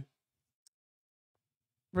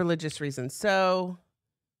religious reasons. So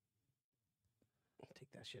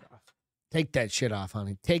take that shit off. Take that shit off,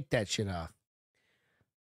 honey. Take that shit off.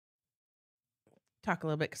 Talk a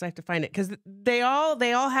little bit because I have to find it because they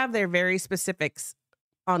all have their very specifics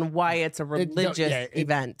on why it's a religious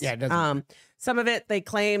event. Yeah, it doesn't. Some of it they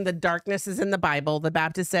claim the darkness is in the Bible. The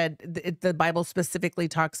Baptist said the Bible specifically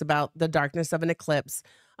talks about the darkness of an eclipse.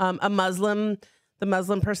 The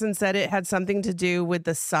Muslim person said it had something to do with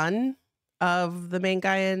the son of the main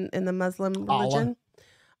guy in the Muslim religion.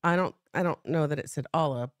 Allah. I don't know that it said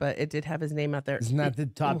Allah, but it did have his name out there. Isn't that the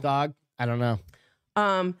top dog? I don't know.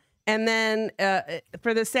 And then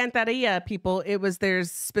for the Santeria people, there's They're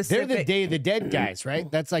specific. the Day of the Dead guys, right?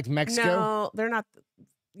 That's like Mexico. No, they're not.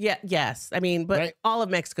 yes. I mean, but Right. all of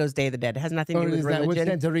Mexico's Day of the Dead. It has nothing to Or do with is that what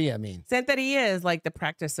religion. Santeria mean? Santeria is like the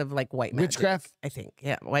practice of like white magic. Witchcraft? I think.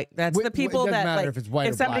 Yeah, white. That's the It people doesn't that matter like if it's white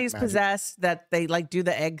or if black somebody's magic. possessed, that they like do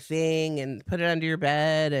the egg thing and put it under your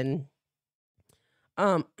bed and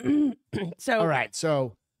so All right,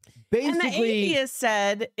 so and the basically, atheist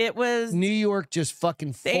said it was New York just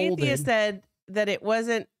fucking the atheist folded. said that it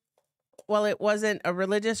wasn't a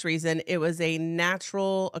religious reason, it was a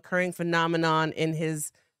natural occurring phenomenon in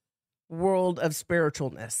his world of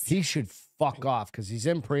spiritualness. He should fuck off because he's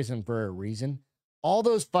in prison for a reason. All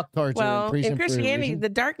those fucktards are in Well, prison in for a Christianity, reason. the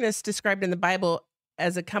darkness described in the Bible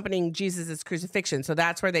as accompanying Jesus' crucifixion. So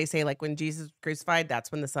that's where they say, like, when Jesus was crucified,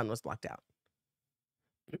 that's when the sun was blocked out.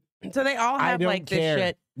 So they all I have don't like care. this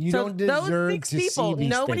shit. You So don't those deserve 6 to people, see these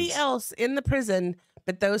nobody things. else in the prison,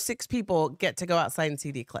 but those 6 people get to go outside and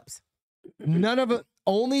see the eclipse. None of it.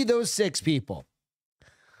 Only those 6 people.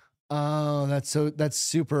 Oh, that's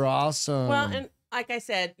super awesome. Well, and like I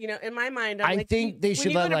said, you know, in my mind, I like, think they when should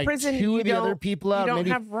you go let to like prison, 2 you of the other don't- people you out, don't maybe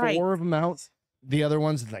have 4 of them out. The other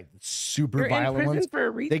ones, like super You're in violent prison ones, for a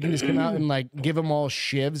reason. they can just come out and like give them all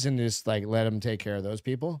shivs and just like let them take care of those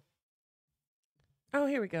people. Oh,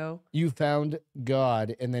 here we go. You found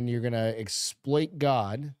God, and then you're gonna exploit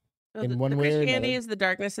God. So In the, one the way or Christianity another. is the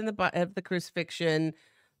darkness in of the crucifixion.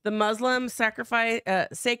 The Muslim sacrifice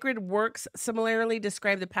sacred works similarly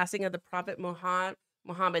describe the passing of the Prophet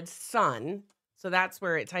Muhammad's son. So that's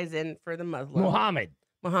where it ties in for the Muslim.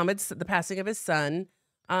 Muhammad's the passing of his son.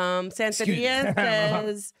 Santeria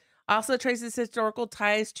says also traces historical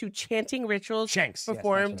ties to chanting rituals Shanks yes,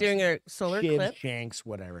 performed that's what I during a solar Shivs, eclipse. Shanks,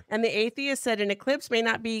 whatever. And the atheist said an eclipse may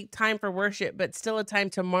not be time for worship, but still a time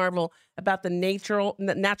to marvel about the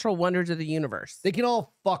natural wonders of the universe. They can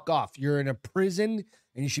all fuck off. You're in a prison,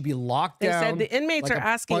 and you should be locked They down. said the inmates like are a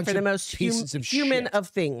asking bunch for the of most pieces of human shit. of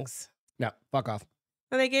things. No, fuck off.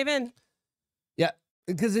 So they gave in. Yeah,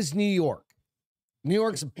 because it's New York. New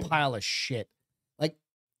York's a pile of shit. Like,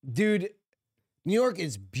 dude, New York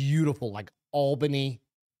is beautiful. Like Albany,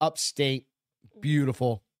 upstate,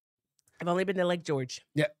 beautiful. I've only been to Lake George.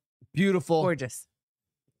 Beautiful. Gorgeous.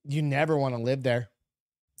 You never want to live there.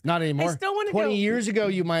 Not anymore. I still want to 20 go. years ago,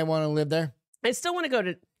 you might want to live there. I still want to go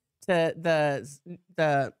to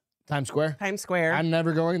the Times Square. Times Square. I'm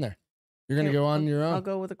never going there. You're going to Yeah, go on your I'll own.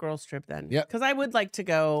 go with a girls trip then. Yep. Because I would like to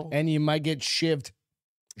go. And you might get shivved.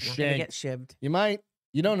 I'm not gonna Shanked. get shivved. You might.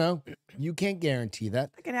 You don't know. You can't guarantee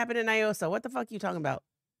that. That could happen in Nyosa. What the fuck are you talking about?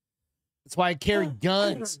 That's why I carry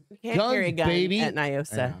guns. You can't Guns, carry a gun baby. at I know,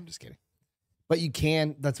 Nyosa. I'm just kidding. But you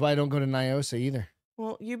can. That's why I don't go to Nyosa either.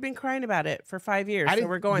 Well, you've been crying about it for 5 years, I so didn't-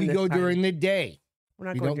 we're going We this go time. during the day. We're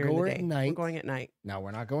not we going don't during go the at day. night. We're going at night. No,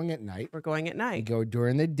 we're not going at night. We're going at We night. go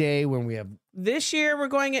during the day when we have This year, we're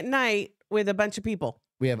going at night with a bunch of people.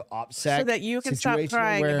 OPSEC. So that you can stop situational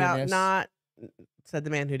crying about awareness. not, said the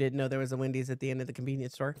man who didn't know there was a Wendy's at the end of the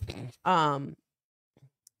convenience store. Don't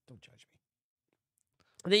judge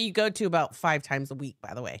me. That you go to about 5 times a week,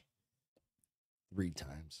 by the way. 3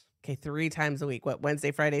 times. Okay, 3 times a week. What,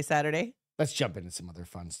 Wednesday, Friday, Saturday? Let's jump into some other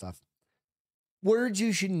fun stuff. Words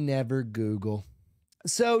you should never Google.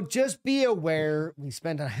 So just be aware, we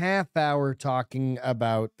spent a half hour talking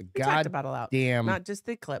about the We talked about a lot. goddamn Not just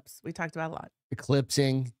the eclipse. We talked about a lot.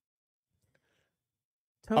 eclipsing.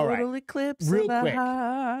 Total All right. eclipse Real of the quick.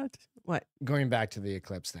 heart. What? Going back to the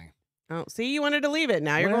eclipse thing. Oh, see, you wanted to leave it.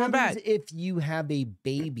 Now you're What going back. happens if you have a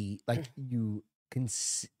baby, like you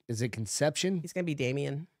is it conception He's going to be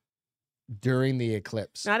Damien. during the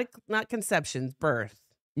eclipse? Not conceptions, birth.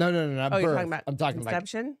 No, not Oh, birth. you're talking about I'm talking like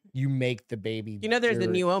conception? you make the baby. You know, there's a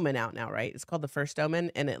during- new Omen out now, right? It's called The First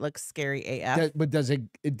Omen, and it looks scary AF. But does it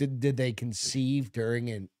did they conceive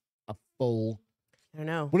during a full? I don't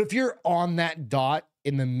know. What if you're on that dot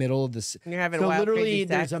in the middle of the? And you're having So wild, literally, crazy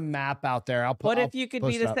there's sex. a map out there. I'll put. What I'll if you could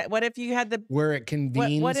post be it the? up, What if you had the? where it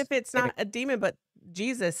convenes? What if it's and not a demon, but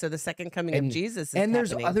Jesus? So the second coming And- of Jesus is and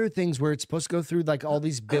there's happening. other things where it's supposed to go through like all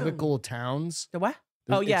these biblical towns. The what?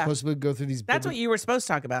 It's yeah. supposed to go through these. That's what you were supposed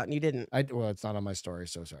to talk about, and you didn't. Well, it's not on my story,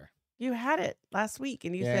 so sorry. You had it last week,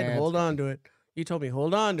 and you Yeah, said, it's "Hold on to it." You told me,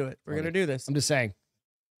 "Hold on to it. We're Funny. gonna do this." I'm just saying.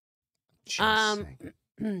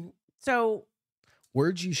 Saying. So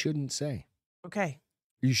Words you shouldn't say. okay,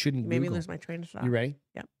 You shouldn't. maybe Google. lose my train of thought. You ready?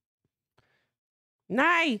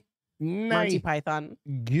 Nye, Monty Nice. Python.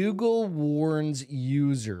 Google warns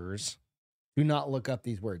users do not look up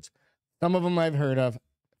these words. Some of them I've heard of, a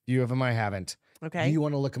few of them I haven't. Okay, Do you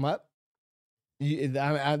want to look them up?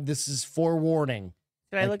 This is forewarning.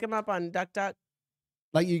 should I like- look him up on DuckDuck?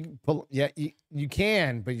 Like you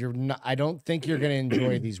can, but you're not. I don't think you're going to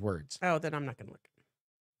enjoy these words. Oh, then I'm not gonna look.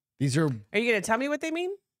 These are Are you gonna tell me what they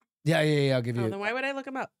mean? Yeah. I'll give Oh, you. then why would I look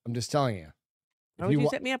them up? I'm just telling you. Why would you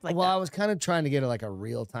set me up like well, that? I was kind of trying to get like a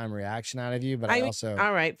real time reaction out of you, but I also.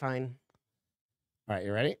 All right, fine. All right,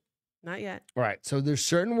 you ready? Not yet. All right. So there's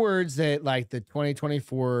certain words that like the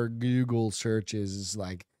 2024 Google searches is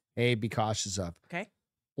like, hey, be cautious of. Okay.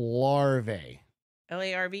 Larvae.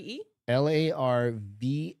 Larve.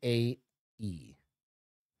 Larvae.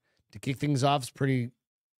 To kick things off, it's pretty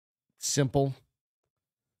simple.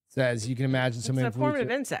 Says you can imagine some It's a form influencer-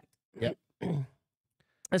 of insect. Yep.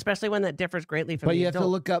 Especially one that differs greatly from But the you have to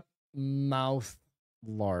adult. look up mouth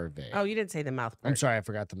larvae. Oh, you didn't say the mouth part. I'm sorry, I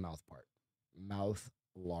forgot the mouth part. Mouth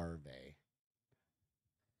larvae.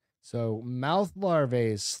 So mouth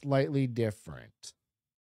larvae is slightly different.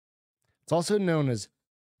 It's also known as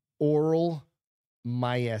oral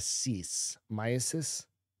myiasis. Myiasis?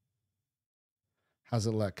 How's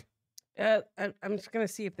it look? I'm just gonna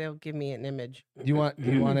see if they'll give me an image. Do you want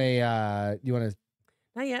a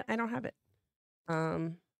Not yet. I don't have it.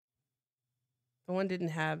 The one didn't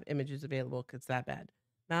have images available because it's that bad.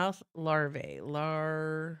 Mouth larvae.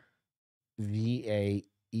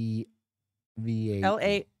 VAE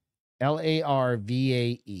LA.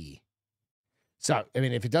 LARVAE. So, I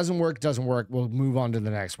mean, if it doesn't work, we'll move on to the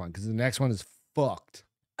next one because the next one is fucked.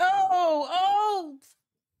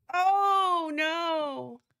 Oh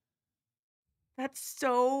no. That's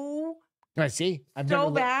so Can I see? I've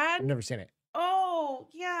bad. I've never seen it. Oh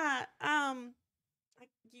yeah.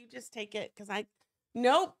 You just take it because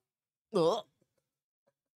nope. Ugh.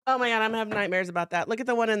 Oh my god, I'm having nightmares about that. Look at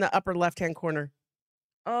the one in the upper left-hand corner.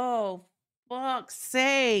 Oh, fuck's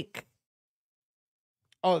sake.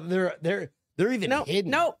 Oh, they're even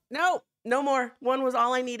hidden. No more. One was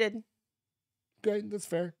all I needed. Okay, that's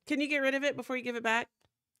fair. Can you get rid of it before you give it back?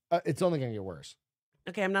 It's only gonna get worse.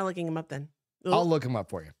 Okay, I'm not looking him up then. Ugh. I'll look them up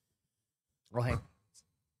for you. Well, hey.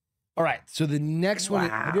 All right. So the next one.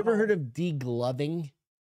 Have you ever heard of degloving?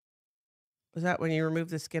 Was that when you remove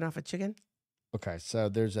the skin off a chicken? Okay, so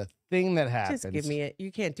there's a thing that happens. Just give me it.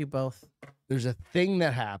 You can't do both. There's a thing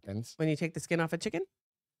that happens. When you take the skin off a chicken?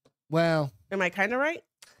 Well, Am I kind of right?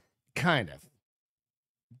 kind of.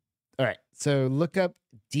 All right. So look up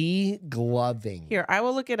degloving. Here, I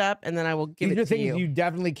will look it up and then I will give These it are to things you. you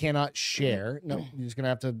definitely cannot share. No, you're just gonna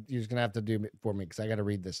have to do it for me because I got to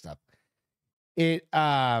read this stuff.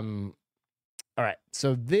 All right.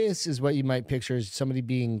 So this is what you might picture as somebody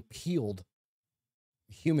being peeled.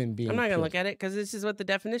 Human being. I'm not going to peeled. look at it because this is what the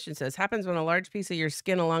definition says. Happens when a large piece of your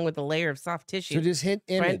skin along with a layer of soft tissue. So just hit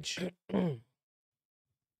French- image.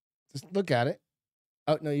 Just look at it.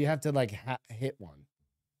 Oh no, you have to like hit one.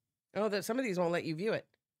 Some of these won't let you view it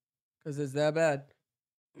because it's that bad.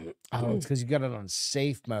 Oh, it's because you got it on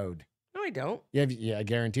safe mode. No, I don't. Yeah, I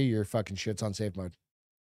guarantee your fucking shit's on safe mode.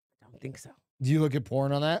 I don't think so. Do you look at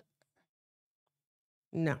porn on that?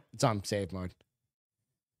 No. It's on safe mode.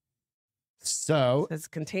 So, It says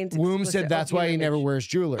contains Womb explicit said that's why opiate he never image. wears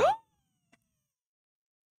jewelry.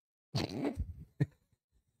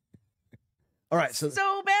 All right, so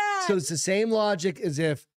bad. it's the same logic as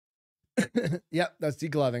if, yep, that's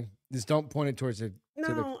degloving. Just don't point it towards it.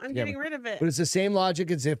 no, I'm getting rid of it. But it's the same logic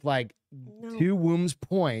as if like No. to Womb's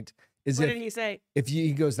point is What if did he say?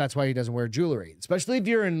 he goes, that's why he doesn't wear jewelry, especially if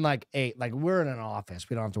you're in like we're in an office,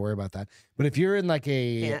 we don't have to worry about that. But if you're in like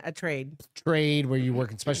a trade. trade where you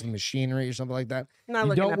work in special machinery or something like that, I'm not you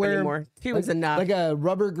looking don't up wear- anymore. Two was enough. like a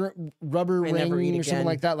rubber I never ring eat or something again.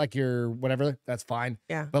 like that, like your whatever, that's fine.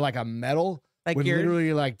 Yeah. But like a metal Like would yours?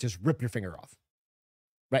 literally like just rip your finger off,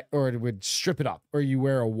 right? Or it would strip it off. Or you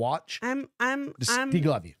wear a watch, just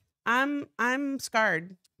deglove you. I'm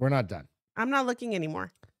scarred. We're not done. I'm not looking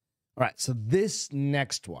anymore. All right, so this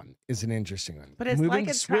next one is an interesting one. But it's Moving like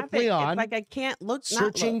it's swiftly traffic. on, It's like I can't look.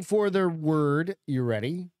 searching for the word. You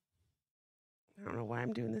ready? I don't know why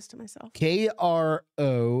I'm doing this to myself.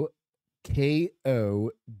 KROKODIL.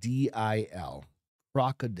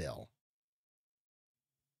 Crocodile.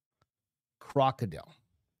 Crocodile.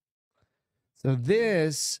 So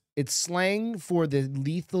it's slang for the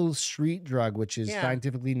lethal street drug, which is Yeah.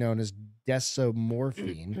 scientifically known as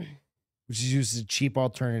desomorphine, which is used as a cheap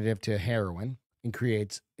alternative to heroin and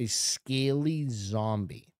creates a scaly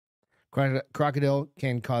zombie. Crocodile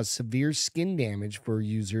can cause severe skin damage for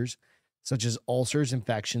users, such as ulcers,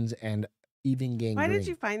 infections, and even gangrene. Why did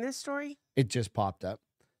you find this story? It just popped up.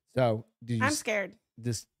 So I'm scared.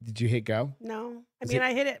 Did you hit go? No. I Is mean, it-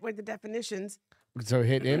 I hit it with the definitions. So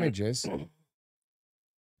hit images. Let's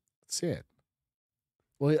see it.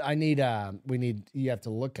 Well, you have to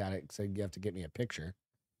look at it, so you have to get me a picture.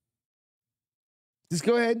 Just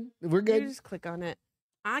go ahead. We're You good. just click on it.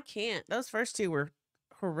 I can't. Those first two were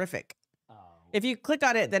horrific. Oh, If you click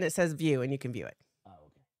on it, then it says view and you can view it.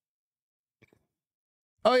 okay.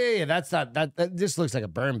 Oh yeah. That's not that just looks like a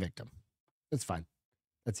burn victim. That's fine.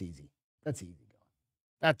 That's easy. That's easy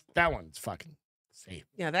going. That one's fucking safe.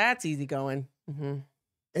 Yeah, that's easy going. Mm-hmm.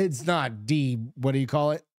 It's not what do you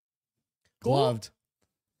call it? Cool. Gloved.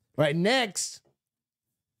 Right, next,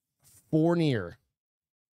 Fournier.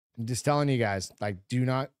 I'm just telling you guys, like, do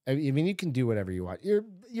not. I mean, you can do whatever you want.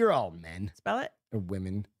 You're all men Spell it. or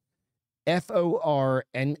women. Fornier.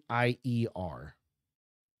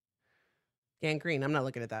 Gangrene. I'm not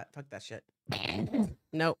looking at that. Fuck that shit.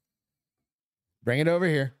 Nope. Bring it over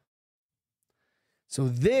here. So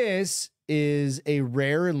this is a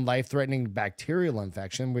rare and life-threatening bacterial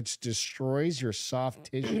infection which destroys your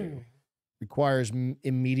soft tissue. Requires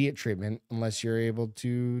immediate treatment unless you're able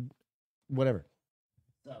to whatever.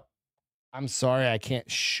 So I'm sorry I can't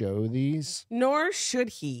show these. Nor should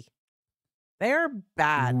he. They're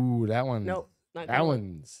bad. Ooh, that one. Nope. Not That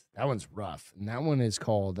good. one's rough. And that one is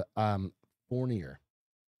called Fournier.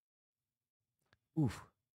 Oof.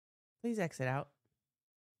 Please exit out.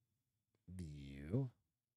 View.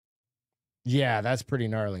 Yeah, that's pretty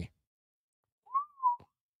gnarly.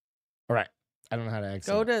 All right. I don't know how to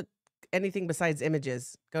exit. Go to anything besides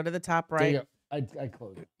images. Go to the top right. I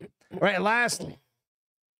closed it. All right, lastly.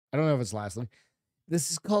 I don't know if it's lastly. This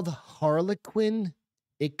is called Harlequin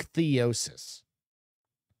ichthyosis.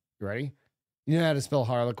 You ready? You know how to spell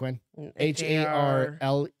Harlequin? Harlequin.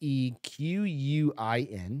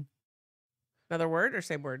 Another word or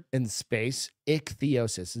same word? In space,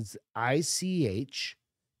 ichthyosis. It's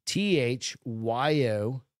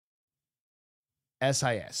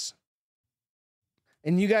ICHTHYOSIS.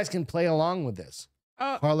 And you guys can play along with this.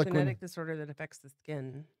 Oh, Harlequin. genetic disorder that affects the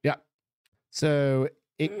skin. Yeah. So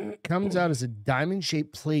it comes out as a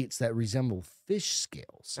diamond-shaped plates that resemble fish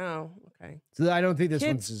scales. Oh, okay. So I don't think this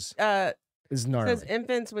Kids, one's is gnarly. Says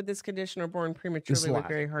infants with this condition are born prematurely with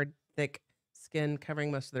very hard, thick skin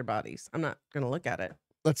covering most of their bodies. I'm not going to look at it.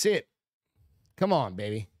 Let's see it. Come on,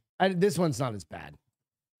 baby. This one's not as bad.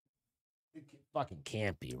 It fucking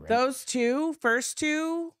can't be, right? Those first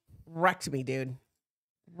two, wrecked me, dude.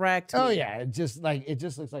 Wrecked me. Oh, yeah. It just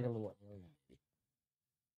looks like a little alien.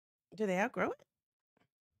 Do they outgrow it?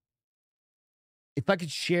 If I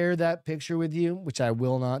could share that picture with you, which I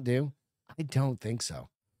will not do, I don't think so.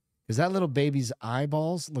 Because that little baby's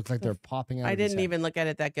eyeballs look like they're popping out. I of his didn't head. even look at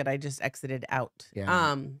it that good. I just exited out.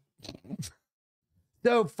 Yeah.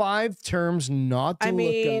 So 5 terms not to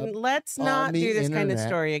look up. Let's not do this kind of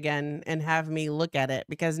story again and have me look at it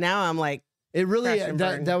because now I'm like, it really crash and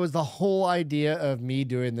burn. that was the whole idea of me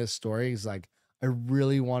doing this story. Is like I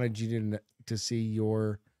really wanted you to see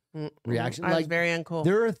your reaction. I was Like very uncool.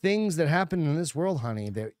 there are things that happen in this world, honey.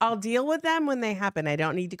 That I'll deal with them when they happen. I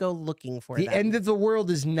don't need to go looking for the them. end of the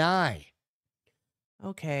world is nigh.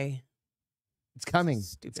 Okay. It's coming.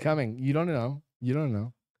 Stupid. It's coming. You don't know. You don't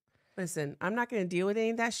know. Listen, I'm not going to deal with any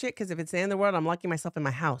of that shit because if it's the end of the world, I'm locking myself in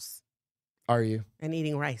my house Are you? and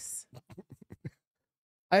eating rice.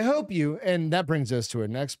 I hope you. And that brings us to our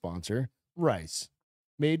next sponsor, rice,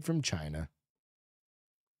 made from China.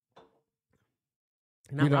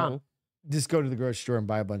 Not wrong. Just go to the grocery store and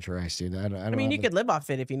buy a bunch of rice, dude. I mean, you could live off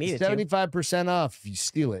it if you needed to. 75% off if you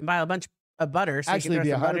steal it. Buy a bunch of butter. So Actually, you be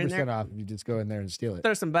can throw some butter in there. 100% off if you just go in there and steal it.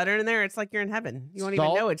 Throw some butter in there. It's like you're in heaven. You won't even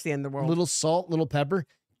Salt, know it's the end of the world. Little salt, little pepper.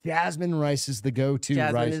 Jasmine rice is the go-to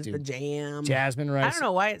Jasmine rice, is dude. the jam. Jasmine rice. I don't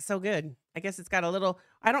know why it's so good. I guess it's got a little.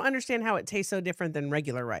 I don't understand how it tastes so different than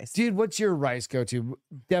regular rice. Dude, what's your rice go-to?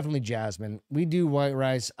 Definitely jasmine. We do white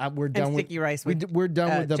rice. We're done and with sticky rice. we're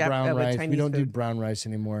done with the brown with rice. We Chinese don't do food. brown rice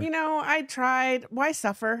anymore. You know, I tried. Why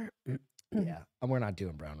suffer? Yeah, and we're not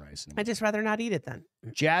doing brown rice anymore. I just rather not eat it then.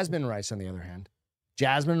 Jasmine rice, on the other hand,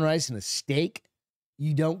 jasmine rice and a steak,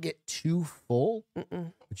 you don't get too full,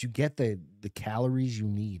 but you get the calories you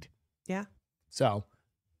need. Yeah. So,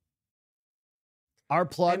 our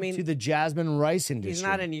plug to the jasmine rice industry. He's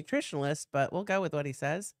not a nutritionalist, but we'll go with what he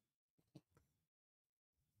says.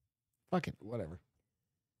 Fuck it, whatever.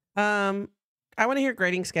 I want to hear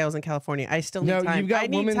grading scales in California. I still need time. You've got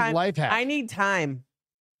women's life hack. I need time.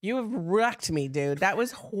 You have wrecked me, dude. That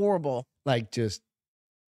was horrible. Like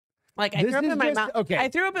I threw up in my mouth. Okay. I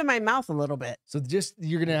threw up in my mouth a little bit. So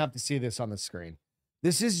you're gonna have to see this on the screen.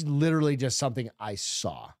 This is literally just something I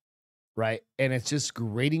saw, right? And it's just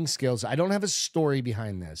grading scales. I don't have a story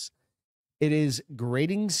behind this. It is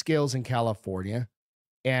grading scales in California,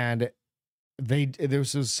 and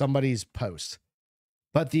this was somebody's post.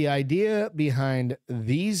 But the idea behind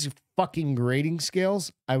these fucking grading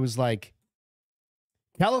scales, I was like,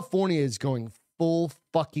 California is going full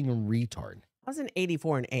fucking retard. I was an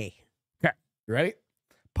 84 and A. Okay, you ready?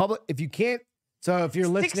 If you can't So if you're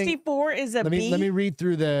listening, 64 is a let B? me read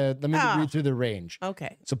through the read through the range.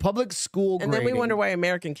 Okay. So public school And grading then we wonder why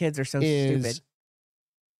American kids are so is stupid.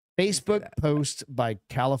 Facebook post by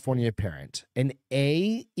California parent. An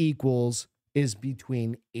A equals is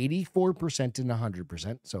between 84% and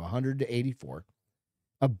 100%, so 100 to 84.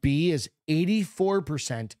 A B is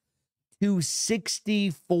 84% to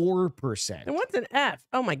 64%. And what's an F?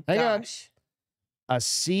 Oh my Hang on. gosh. A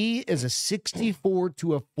C is a 64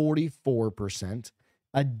 to a 44%.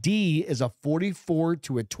 A D is a 44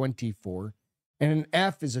 to a 24. And an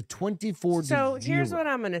F is a 24 to 0. So here's what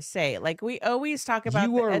I'm going to say. Like, we always talk about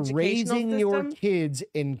You the are educational raising your system. kids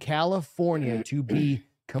in California to be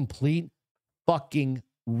complete fucking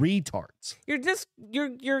retards. You're just,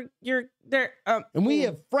 you're there. And we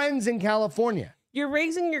have friends in California. You're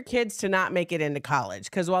raising your kids to not make it into college.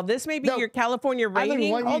 Because while this may be No, your California I don't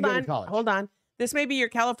rating, want you to go to college. hold on. This may be your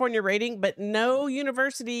California rating, but no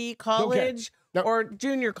university, college, No. or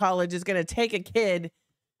junior college is going to take a kid.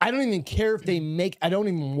 I don't even care if they make, I don't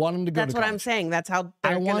even want them to go That's to what college. I'm saying. That's how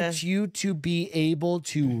they're I gonna... want you to be able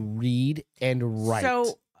to read and write.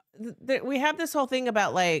 So we have this whole thing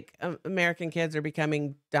about like American kids are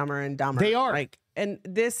becoming dumber and dumber. They are. Like, and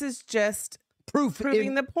this is just Proof proving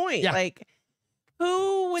in- the point. Yeah. Like,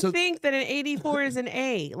 who would So- think that an 84 is an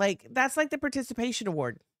A? Like, that's like the participation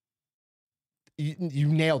award. You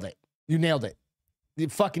nailed it. You nailed it. You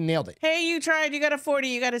fucking nailed it. Hey, you tried. You got a 40.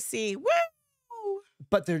 You got a C. Woo!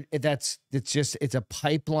 But it's a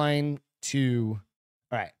pipeline to,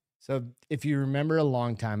 all right. So if you remember a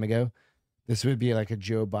long time ago, this would be like a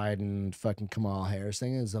Joe Biden fucking Kamala Harris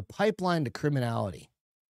thing. It's a pipeline to criminality.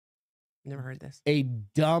 Never heard this. A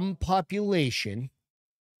dumb population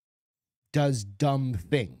does dumb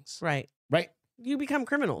things, Right. right? You become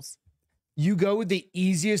criminals. You go with the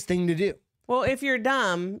easiest thing to do. Well, if you're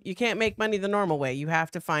dumb, you can't make money the normal way. You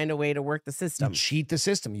have to find a way to work the You system. cheat the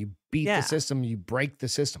system. You beat Yeah. the system. You break the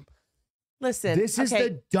system. Listen, This is okay,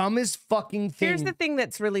 the dumbest fucking thing. here's the thing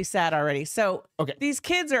that's really sad already. So Okay. these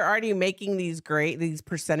kids are already making these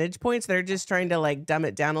percentage points. They're just trying to like dumb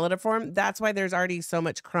it down a little for them. That's why there's already so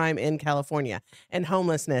much crime in California and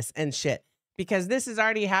homelessness and shit. Because this is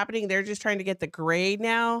already happening. They're just trying to get the grade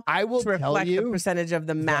now I will to reflect tell the you percentage of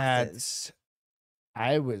the masses. that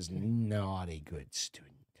I was not a good student.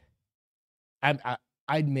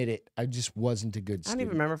 I admit it. I just wasn't a good I don't student.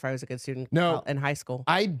 even remember if I was a good student No. in high school.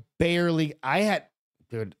 I barely got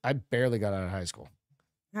out of high school.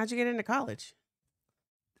 How'd you get into college?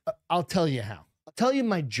 I'll tell you how. I'll tell you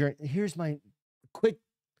my journey. Here's my quick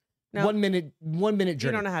No. 1 minute You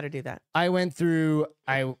journey. don't know how to do that. I went through,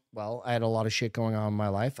 I had a lot of shit going on in my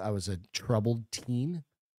life. I was a troubled teen.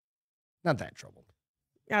 Not that troubled.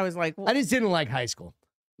 I was like, well, I just didn't like high school.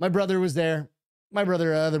 My brother was there. My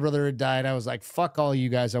other brother had died. I was like, fuck all you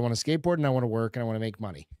guys. I want to skateboard and I want to work and I want to make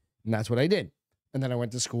money. And that's what I did. And then I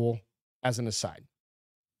went to school as an aside,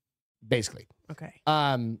 basically. okay.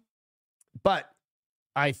 But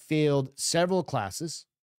I failed several classes.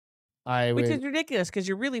 Which is ridiculous because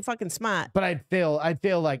you're really fucking smart. But I'd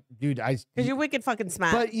fail like, dude, Because you're wicked fucking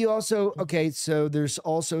smart. But you also, okay, so there's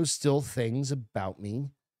also still things about me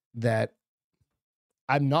that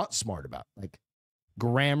I'm not smart about. Like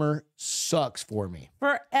grammar sucks for me.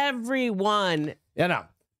 For everyone. You know,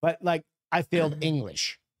 but like I failed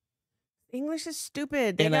English. English is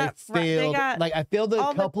stupid. They And got I failed a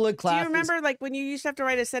all couple of Do classes. you remember like when you used to have to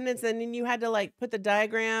write a sentence and then you had to like put the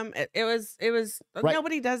diagram? It was Right.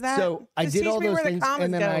 nobody does that. So I Just did teach all me those where the things, commas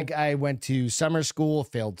and then go. I went to summer school,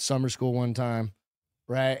 failed summer school one time,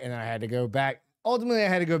 right? And I had to go back. Ultimately, I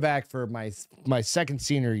had to go back for my second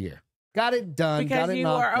senior year. Got it done. Because got it you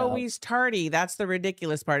knocked are out. always tardy. That's the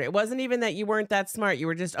ridiculous part. It wasn't even that you weren't that smart. You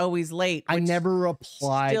were just always late. I which never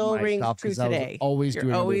applied still my rings stuff true because I was today. always You're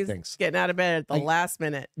doing always other things. getting out of bed at the Like, last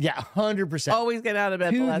minute. Yeah, 100%. Always getting out of bed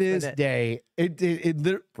at the To last this minute. day,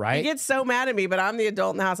 it right. He gets so mad at me, but I'm the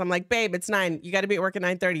adult in the house. I'm like, babe, it's 9. You got to be at work at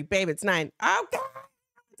 9:30. Babe, it's 9. Okay.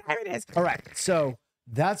 What time it is? All right. So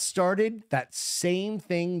that started that same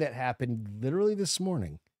thing that happened literally this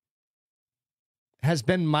morning has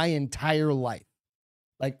been my entire life.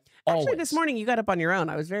 Like Actually, always. this morning you got up on your own.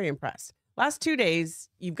 I was very impressed. Last 2 days,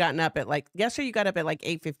 you've gotten up at like, yesterday you got up at like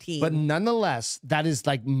 8:15. But nonetheless, that is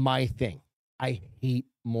like my thing. I hate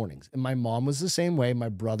mornings. And my mom was the same way. My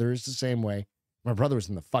brother is the same way. My brother was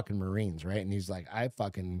in the fucking Marines, right? And he's like, I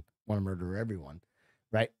fucking want to murder everyone,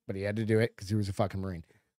 right? But he had to do it because he was a fucking Marine.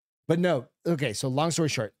 But no, okay, so long story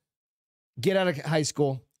short, get out of high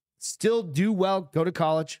school, still do well, go to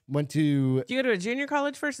college, went to... Did you go to a junior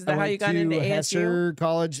college first? Is I that how went you got to into ASU? Hesser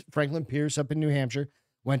College, Franklin Pierce up in New Hampshire.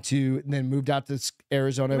 then moved out to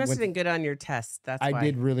Arizona. You must have went been good on your tests. That's I why.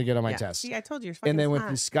 did really good on my Yeah. test. See, I told you. You're fucking And then went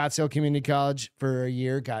to smart. Scottsdale Community College for a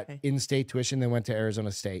year, got Okay. in-state tuition, then went to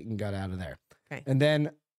Arizona State and got out of there. Okay. And then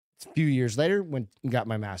a few years later, went and got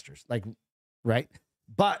my master's. Like, right?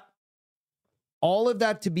 But all of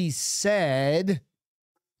that to be said,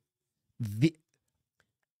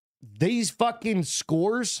 these fucking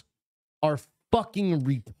scores are fucking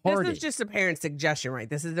retarded. This is just a parent suggestion, right?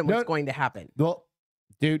 This isn't what's going to happen. Well,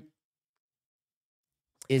 dude,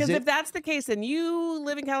 is Because it? if that's the case, and you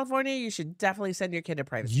live in California, you should definitely send your kid to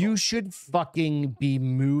private school. You should fucking be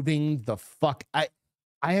moving the fuck. I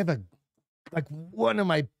have one of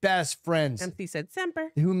my best friends MC said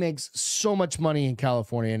Semper. who makes so much money in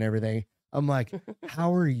California and everything. I'm like,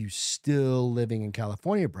 how are you still living in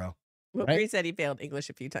California, bro? Well, Right? Bree said he failed English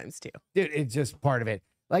a few times too. Dude, it's just part of it.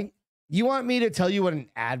 Like, you want me to tell you what an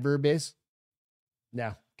adverb is?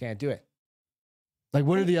 No, can't do it. Like,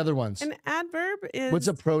 what are the other ones? An adverb is What's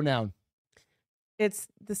a pronoun? It's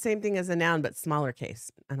the same thing as a noun, but smaller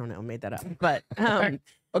case. I don't know, made that up. But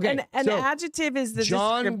Okay, an so adjective is the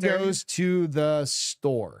John descriptor. goes to the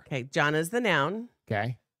store. Okay, John is the noun.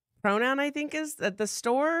 Okay. Pronoun, I think, is at the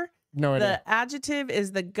store. No idea. The adjective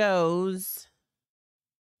is the goes.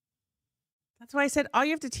 That's why I said all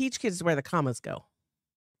you have to teach kids is where the commas go.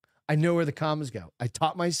 I know where the commas go. I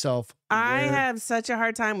taught myself. I where- have such a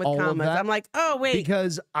hard time with all of commas. that? I'm like, oh, wait.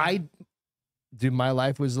 because dude, my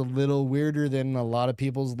life was a little weirder than a lot of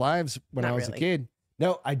people's lives when Not I was really. a kid.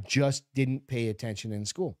 No, I just didn't pay attention in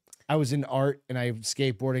school. I was in art and I was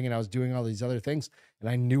skateboarding and I was doing all these other things and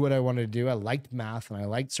I knew what I wanted to do. I liked math and I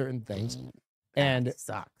liked certain things. And That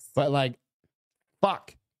sucks. but like,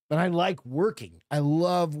 fuck. And I like working. I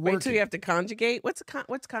love working. Wait till you have to conjugate. What's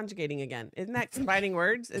conjugating again? Isn't that combining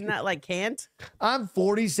words? Isn't that like can't? I'm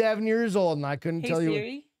 47 years old and I couldn't Hey tell you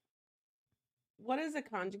Siri, what is a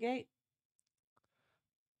conjugate?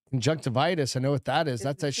 conjunctivitis. I know what that is. It's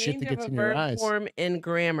That's the that shit that change of gets a in your verb eyes. Form in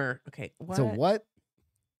grammar. Okay, what? It's a what?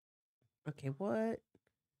 Okay, what?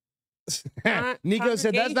 Nico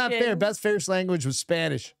said that's not fair. Congregation. Best first language was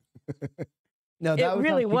Spanish. No, It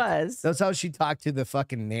really was. That's how she talked to the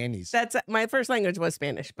fucking nannies. That's my first language was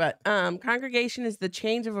Spanish, but congregation is the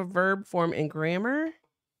change of a verb form in grammar.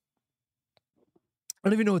 I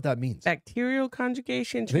don't even know what that means. Bacterial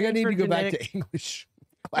conjugation. I think I need to go back genetic- to English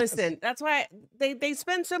class. Listen, that's why they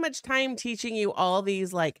spend so much time teaching you all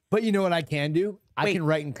these like. But you know what I can do? I Wait. can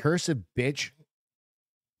write in cursive, bitch.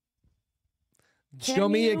 Can Show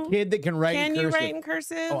me a you? kid that can write Can in you cursive. write in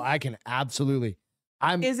cursive? Oh, I can absolutely.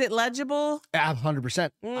 I'm Is it legible? 100%.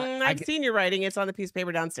 I've seen your writing. It's on the piece of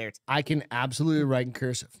paper downstairs. I can absolutely write in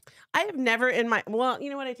cursive. I have never in my well, you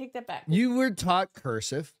know what? I take that back. You were taught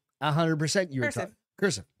cursive. 100%. You were taught Cursive.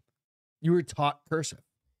 cursive. You were taught cursive.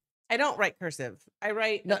 I don't write cursive. I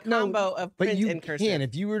write No, a combo of But print you and cursive. can.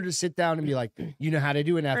 If you were to sit down and be like, you know how to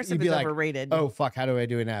do an F, Cursive you'd be is like, overrated. oh, fuck, how do I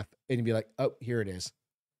do an F? And you'd be like, oh, here it is.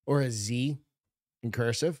 Or a Z in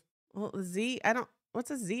cursive. Well, Z, I don't. What's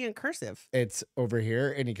a Z in cursive? It's over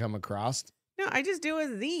here and you come across. No, I just do a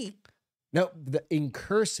Z. No, in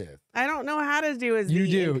cursive. I don't know how to do a Z. You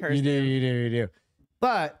do. In cursive. You do.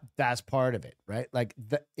 But that's part of it, right? Like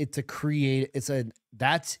it's a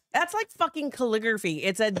that's That's like fucking calligraphy.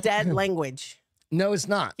 It's a dead language. no, it's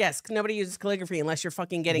not. Yes, nobody uses calligraphy unless you're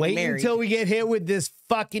fucking getting Wait married. until we get hit with this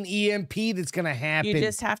fucking EMP that's gonna happen. You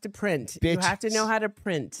just have to print. You have to know Bitches. how to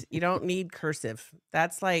print. You don't need cursive.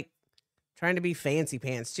 That's like trying to be fancy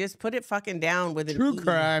pants. Just put it fucking down with an True E.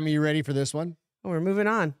 crime. Are you ready for this one? Oh, we're moving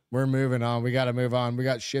on. We're moving on. We got to move on. We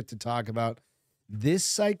got shit to talk about. This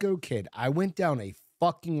psycho kid, I went down a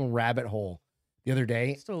fucking rabbit hole the other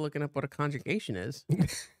day. Still looking up what a conjugation is.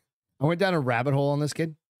 I went down a rabbit hole on this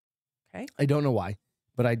kid. Okay. I don't know why,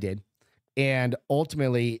 but I did. And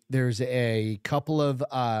ultimately, there's a couple of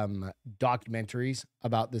documentaries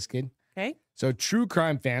about this kid. Okay. So true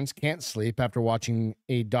crime fans can't sleep after watching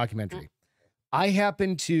a documentary. I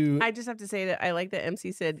happen to... I just have to say that I like that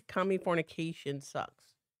MC said commie fornication sucks.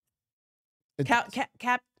 It's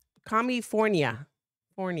California.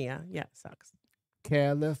 Fornia. Yeah, sucks.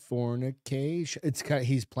 Californication. It's kind of,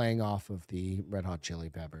 he's playing off of the Red Hot Chili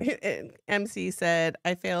Peppers. MC said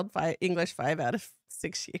I failed English 5 out of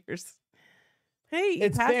 6 years. Hey, you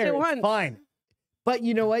It's passed fair. it It's once. fine. But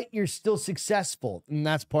you know what? You're still successful, and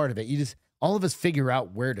that's part of it. You just all of us figure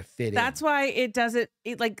out where to fit That's in. why it doesn't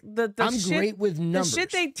like the I'm shit, great with the numbers.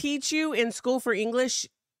 shit they teach you in school for English.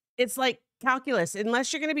 It's like calculus.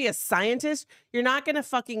 Unless you're going to be a scientist, you're not going to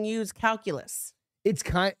fucking use calculus. It's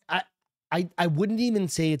kind. I wouldn't even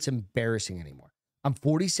say it's embarrassing anymore. I'm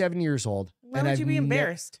 47 years old. Why and would I've you be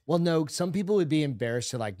embarrassed? well, no. Some people would be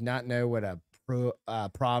embarrassed to like not know what a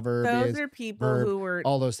proverb Those is, are people verb, who were.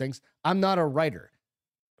 all those things. I'm not a writer.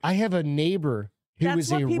 I have a neighbor who That's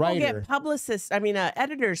is what a people writer. get publicists. I mean,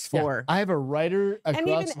 editors Yeah, for. I have a writer across And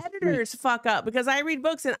even the street. editors fuck up because I read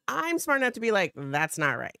books and I'm smart enough to be like, that's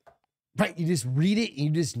not right. Right, you just read it, and you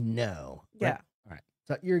just know. Right? Yeah. All right,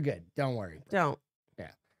 so you're good. Don't worry. Don't. Yeah.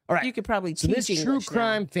 All right. You could probably So teach this true English now.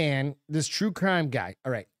 crime fan, this true crime guy.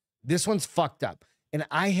 All right, this one's fucked up, and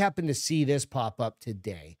I happened to see this pop up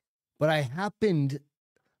today. But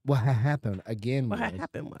what happened again? What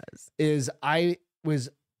happened Is I was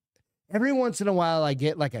every once in a while I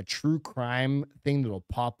get like a true crime thing that'll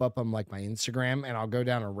pop up on like my Instagram, and I'll go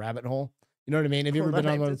down a rabbit hole. You know what I mean? Have you ever been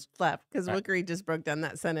on I those? just laughed because Wickery just broke down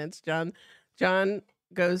that sentence. John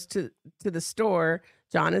goes to the store.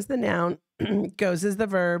 John is the noun. Goes is the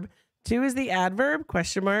verb. To is the adverb?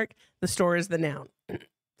 Question mark. The store is the noun.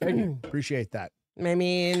 Thank you. Appreciate that. I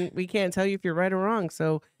mean, we can't tell you if you're right or wrong.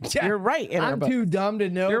 So you're right in our I'm book. too dumb to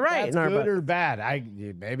know You're if right that's in our good book. or bad.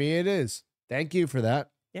 Maybe it is. Thank you for that.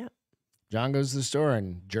 Yeah. John goes to the store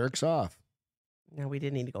and jerks off. No, we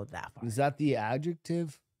didn't need to go that far. Is that the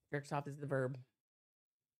adjective? Jerks off is the verb.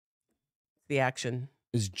 The action.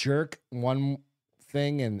 Is jerk one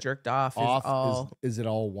thing and Jerked off, off is all. is it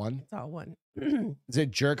all one? It's all one. Is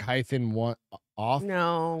it jerk hyphen one off?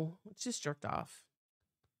 No, it's just jerked off.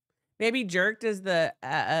 Maybe jerked is the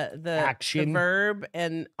Action. the verb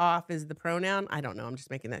and off is the pronoun. I don't know. I'm just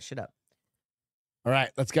making that shit up. All right,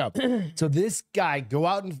 let's go. So this guy, go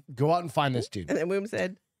out and find this dude. And then Boom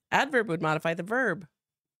said adverb would modify the verb.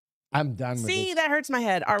 I'm done with See, this. that hurts my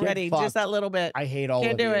head already. fucked. Just that little bit. I hate all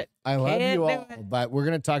Can't of do you. it. I love Can't you do all, it. but we're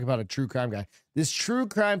going to talk about a true crime guy. This true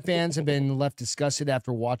crime fans have been left disgusted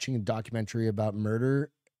after watching a documentary about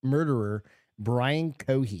murderer Brian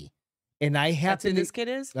Cohey. And I That's who happened this kid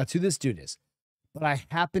is. That's who this dude is. But I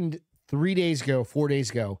happened 4 days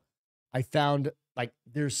ago, I found like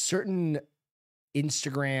there's certain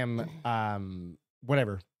Instagram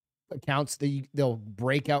whatever accounts that they'll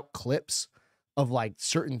break out clips of like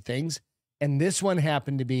certain things. And this one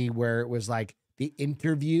happened to be where it was like the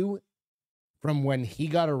interview from when he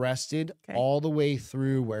got arrested all the way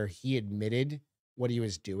through where he admitted what he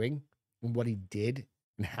was doing and what he did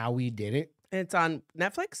and how he did it. And it's on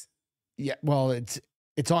Netflix. Yeah, well, it's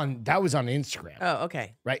on, that was on Instagram. Oh,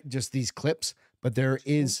 okay. Right? Just these clips. But there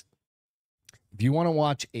is, if you want to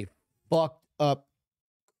watch a fucked up,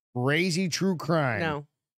 crazy true crime, No.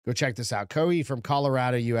 go check this out. Cohey from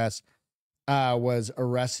Colorado, U.S., was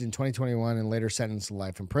arrested in 2021 and later sentenced to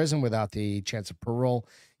life in prison without the chance of parole.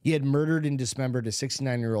 He had murdered and dismembered a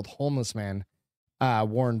 69-year-old homeless man,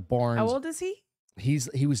 Warren Barnes. How old is he?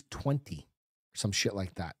 He was 20 or some shit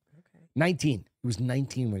like that. Okay. 19. He was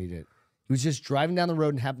 19 when he did it. He was just driving down the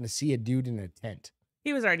road and happened to see a dude in a tent.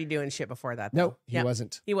 He was already doing shit before that. No, Though. he Yeah,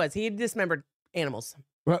 wasn't. He was. He had dismembered animals.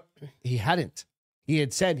 Well, he hadn't. He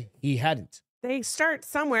had said he hadn't. They start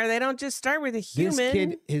somewhere. They don't just start with a human. This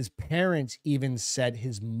kid, his parents even said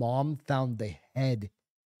his mom found the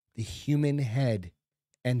human head,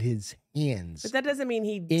 and his hands But that doesn't mean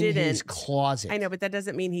he in didn't. his closet. I know, but that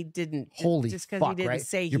doesn't mean he didn't. Holy just because fuck, he didn't right?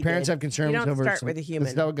 say Your he parents did. have concerns You don't over start some, with a this human.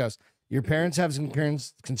 is how it goes. Your parents have some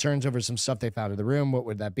concerns over some stuff they found in the room. What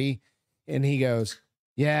would that be? And he goes,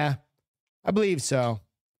 yeah, I believe so.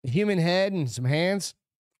 A human head and some hands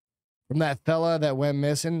from that fella that went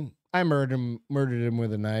missing. I murdered him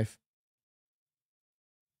with a knife.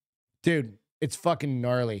 Dude, it's fucking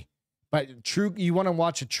gnarly. But you want to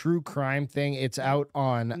watch a true crime thing? It's out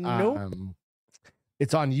on Nope.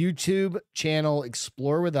 it's on YouTube channel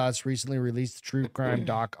Explore With Us. Recently released the true crime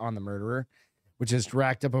doc on the murderer, which has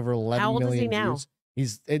racked up over 11 How old is million he now?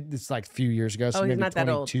 views. It's like a few years ago, so Oh, he's maybe not that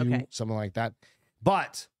old. 22, Okay. something like that.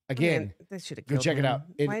 But again, Man, they should have go killed check it him. out.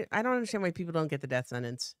 Why, I don't understand why people don't get the death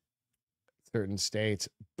sentence. certain states.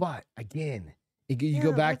 But again, you Yeah,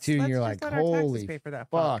 go back let's- to and let's you're just like, let our taxes holy pay for that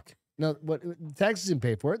fuck. No, what taxes didn't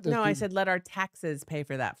pay for it. Those No, I people- said let our taxes pay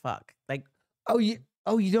for that fuck. Like, Oh, you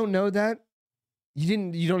don't know that?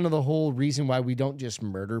 You don't know the whole reason why we don't just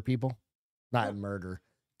murder people? Not murder,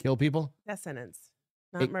 kill people. death sentence,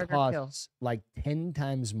 not It murder, kill. costs like 10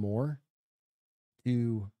 times more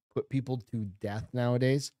to put people to death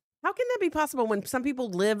nowadays. How can that be possible when some people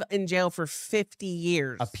live in jail for 50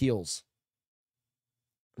 years? Appeals.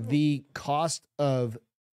 The cost of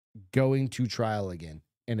going to trial again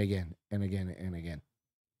and again and again and again.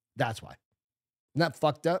 That's why. Isn't that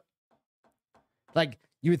fucked up? Like,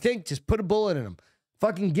 you would think, just put a bullet in them.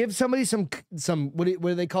 Fucking give somebody some what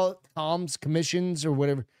do they call it? Commissions or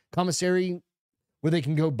whatever. Commissary, where they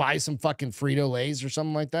can go buy some fucking Frito-Lays or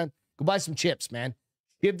something like that. Go buy some chips, man.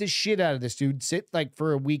 Give the shit out of this dude. Sit like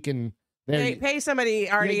for a week in Pay somebody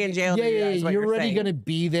already in jail. Yeah, to do that, is what you're already saying. gonna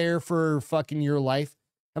be there for fucking your life.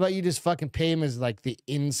 How about you just fucking pay him as like the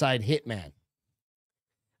inside hitman?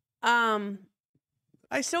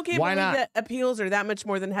 I still can't Why believe not? that appeals are that much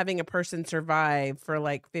more than having a person survive for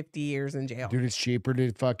like 50 years in jail. Dude, it's cheaper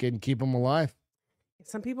to fucking keep him alive.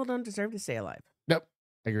 Some people don't deserve to stay alive. Nope.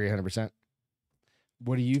 I agree 100%.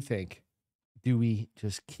 What do you think? Do we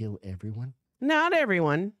just kill everyone? Not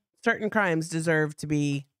everyone. Certain crimes deserve to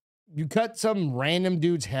be. You cut some random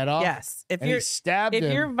dude's head off. Yes. If and you're he stabbed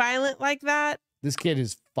him. you're violent like that, This kid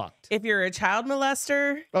is fucked. if you're a child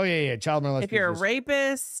molester, Oh yeah, child molestation. if you're a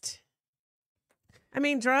rapist, I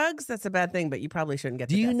mean, drugs, that's a bad thing, but you probably shouldn't get.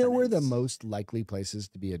 Do you know where the sentence. most likely places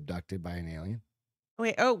to be abducted by an alien?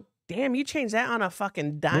 Wait, oh damn! You changed that on a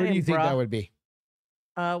fucking dime. Where do you think bruh. that would be?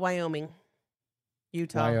 Wyoming,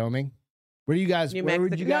 Utah, Wyoming. Where do you guys? New where Mexico.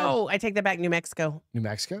 would you guys? No, I take that back. New Mexico. New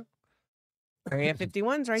Mexico. Area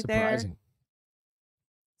 51's right Surprising.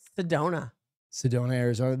 there. Sedona. Sedona,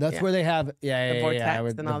 Arizona. That's Yeah. where they have vortex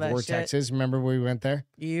with and the all that shit. vortexes. Remember when we went there?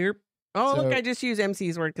 Yep. Oh, So- look, I just used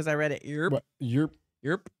MC's word because I read it. Yep. What? Europe.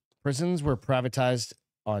 Yep. Prisons were privatized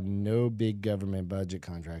on no big government budget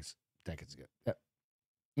contracts decades ago. Yep.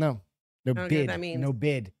 No don't know what bid. that means. No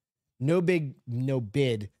bid. No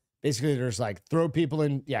bid. Basically, there's like throw people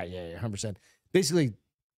in. Yeah, 100%. Basically,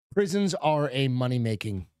 prisons are a money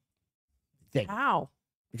making thing How?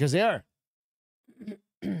 because they are.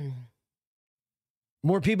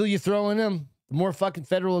 More people you throw in them, the more fucking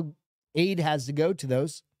federal aid has to go to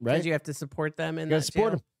those, right? Because you have to support them in You gotta that support jail.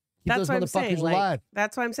 them. Keep That's those what I'm motherfuckers saying. Like, alive.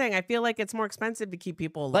 that's what I'm saying. I feel like it's more expensive to keep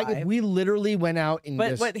people alive. Like if we literally went out and But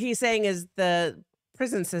just, what he's saying is the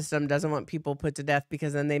prison system doesn't want people put to death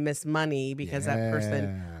because then they miss money because that person.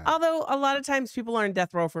 Yeah. Although a lot of times people are in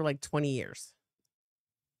death row for like 20 years.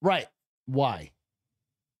 Right. Why?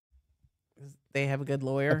 They have a good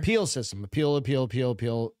lawyer. Appeal system.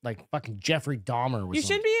 Appeal. Like fucking Jeffrey Dahmer was. You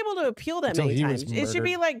should be able to appeal that Until many he was times. It should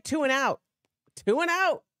be murdered. like 2 and out. 2 and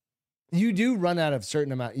out. You do run out of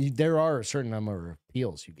certain amount. There are a certain number of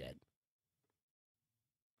appeals you get.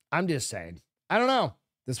 I'm just saying. I don't know.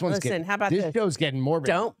 This one's Listen, getting. how about This this? show's getting morbid.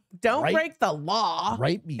 Don't Right- break the law.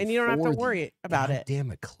 Right and you don't have to before worry the about it.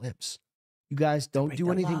 Damn eclipse. You guys don't break do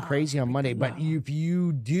the anything law. crazy on Break Monday, the but law. if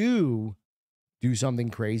you do something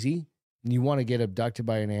crazy and you want to get abducted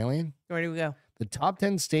by an alien, Where do we go? the top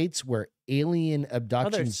 10 states where alien Oh, there's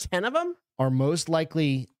abductions 10 of them? are most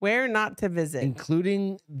likely, Where not to visit?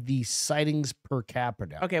 including the sightings per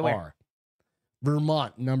capita, Okay, where? are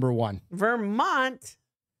Vermont, number 1. Vermont.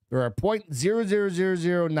 There are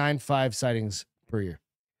 0.000095 sightings per year.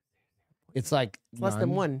 It's like It's less than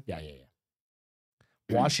none. 1. Yeah.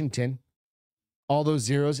 Washington, all those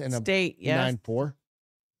zeros and a State, yes. 9.4.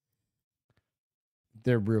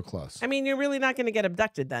 They're real close. I mean, you're really not going to get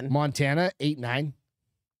abducted then. Montana, 8.9.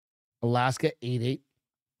 Alaska, 8.8.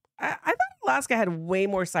 I thought Alaska had way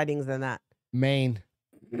more sightings than that. Maine,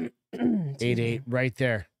 Excuse 8.8. me. Right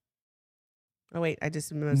there. Oh, wait. I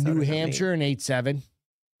just Minnesota New got me. Hampshire, an 8.7.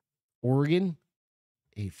 Oregon,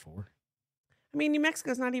 8.4. I mean, New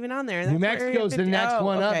Mexico's not even on there. New That's Area Mexico's the 50 next oh,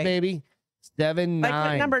 one up, okay. baby. 7.9. Like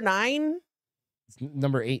what, number 9? It's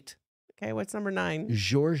number 8. Okay, what's number 9?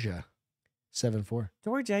 Georgia, 7.4.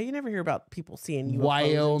 Georgia. You never hear about people seeing UFOs.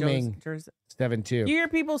 Wyoming. In Jersey. 7.2. You hear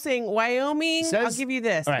people saying Wyoming. I'll Says- give you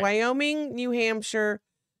this: all right. Wyoming, New Hampshire,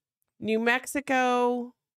 New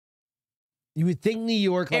Mexico. You would think New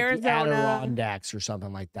York, like the Arizona. Adirondacks or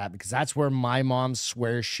something like that, because that's where my mom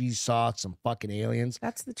swears she saw some fucking aliens.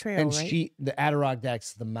 That's the trail, And right? the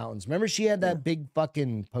Adirondacks, the mountains. Remember, she had that big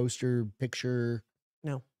fucking poster picture.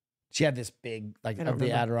 No. She had this big, like, I don't of the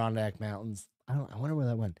remember. Adirondack Mountains. I wonder where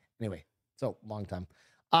that went. Anyway, so long time.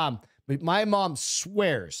 But my mom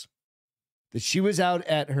swears that she was out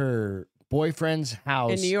at her boyfriend's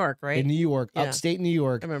house In New York, right? in New York, Yeah. upstate New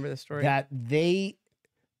York, I remember the story. that they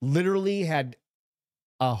literally had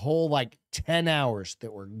a whole like 10 hours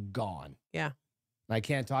that were gone. Yeah. And I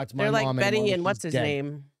can't talk to my They're like mom Betty anymore. and what's She's his dead.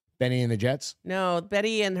 name? Benny and the Jets. No,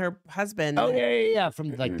 Betty and her husband. Oh yeah.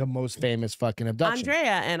 From like the most famous fucking abduction.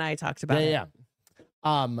 Andrea and I talked about it. Yeah.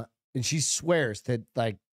 And she swears that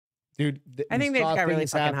like, dude, I think they just got really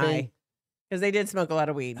fucking high because they did smoke a lot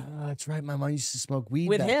of weed That's right. My mom used to smoke weed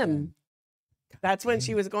with back him. then. That's when damn.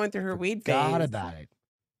 she was going through her weed phase. Forgot about it.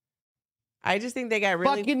 I just think they got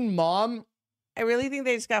really. Fucking mom. I really think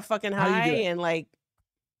they just got fucking How you high do it? and like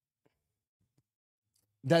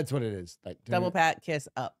That's what it is. Like double pat, kiss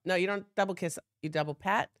up. No, you don't double kiss. You double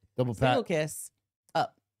pat, double single pat kiss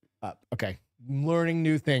up. up. Okay. I'm learning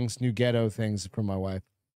new things, new ghetto things from my wife.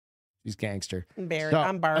 She's gangster. Bear, So, I'm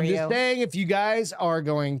I'm just Barrio. saying, if you guys are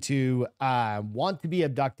going to want to be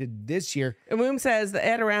abducted this year, And Moom says the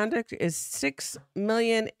Adirondack is 6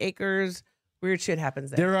 million acres. Weird shit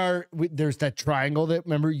happens there. there's that triangle that,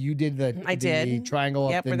 remember, you did I the did. triangle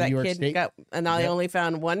up Yep, the where New that York kid State. got, and I Yep. only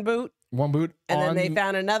found one boot, One boot. and then they on-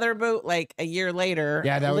 found another boot like a year later.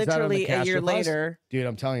 Yeah, that was out on the literally a year Castro Plus. later. Dude,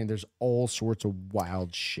 I'm telling you, there's all sorts of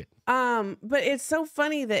wild shit. But it's so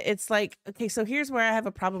funny that it's like, okay, so here's where I have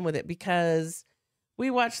a problem with it, because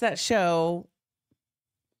we watched that show,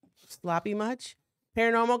 Sloppy Much,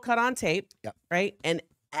 Paranormal Cut on Tape. Yep. Right. And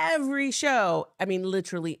every show, I mean,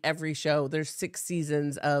 literally every show, there's 6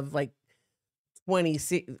 seasons of like 20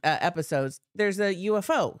 episodes. There's a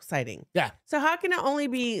UFO sighting. Yeah. So how can it only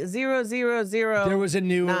be 000? There's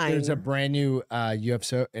a 9. brand new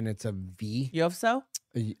UFO, and it's a V. UFO?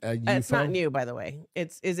 A It's not UFO. new, by the way.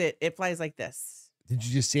 It flies like this. Did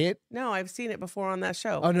you just see it? No, I've seen it before on that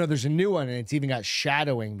show. Oh no, there's a new one, and it's even got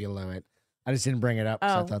shadowing below it. I just didn't bring it up.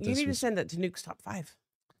 'cause I Oh, thought you this need to was... send that to Nuke's top 5.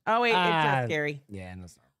 Oh wait, it's Ah, not scary. Yeah, no,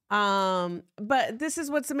 it's not. But this is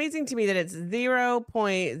what's amazing to me, that it's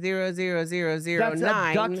 0.00009 That's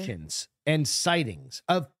abductions and sightings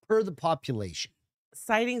of per the population.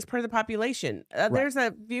 sightings per the population. There's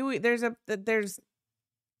a view. There's All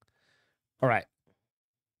right.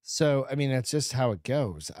 So I mean, that's just how it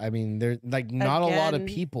goes. I mean, there's like not a lot of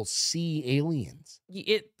Again. people see aliens.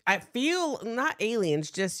 I feel not aliens,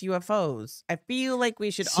 just UFOs. I feel like we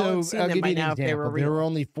should all So have seen I'll them give by you an now if they were example. There real. were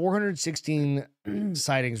only 416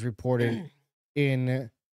 sightings reported in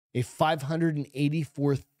a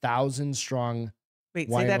 584,000 strong Wait,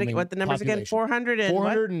 say that again. Wyoming What the numbers again? population. 400 and what?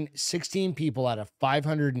 416 people out of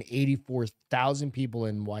 584,000 people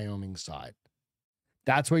in Wyoming saw it.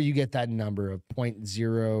 That's where you get that number of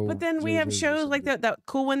 0.0. But then we have shows like that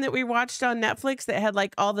cool one that we watched on Netflix that had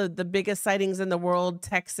like all the biggest sightings in the world: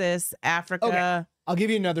 Texas, Africa, I'll give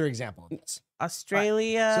you another example of this.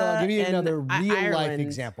 Australia. So I'll give you and another real life Ireland.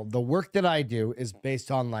 example. The work that I do is based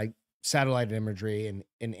on like satellite imagery and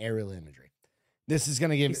aerial imagery. This is going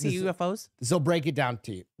to give You see UFOs? this will break it down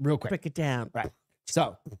to you real quick. Break it down. Right.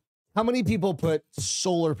 So, how many people put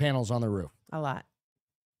solar panels on the roof? A lot.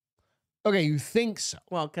 Okay, you think so,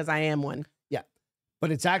 Well, because I am one.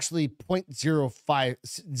 but it's actually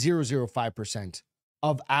 0.005%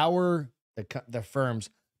 of the firm's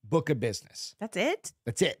book of business. That's it?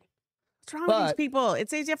 That's it. What's wrong with these But- people? It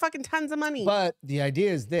saves you fucking tons of money. But the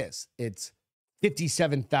idea is this: it's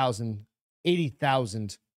 57,000,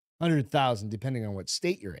 80,000, 100,000, depending on what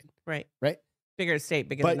state you're in. right. Right. Bigger state,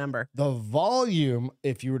 bigger But- the number. The volume,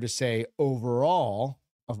 if you were to say overall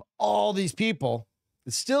of all these people,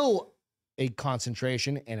 it's still a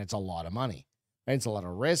concentration, and it's a lot of money. Right? It's a lot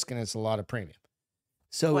of risk, and it's a lot of premium.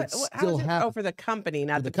 So What, it's how still does it? happens. Oh, for the company,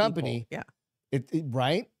 not For the the company. people. Yeah.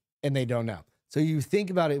 Right? And they don't know. So you think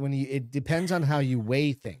about it it depends on how you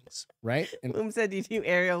weigh things, right? And Boom said you do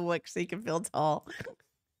aerial work so you can feel tall.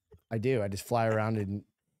 I do. I just fly around and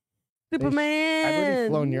Superman. I've already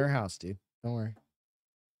flown your house, dude. Don't worry.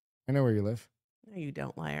 I know where you live. No, you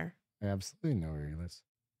don't, liar. I absolutely know where you live.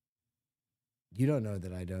 You don't know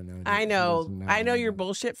that I don't know. I He know. doesn't I know that your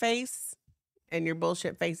bullshit face, and your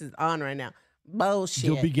bullshit face is on right now. Bullshit.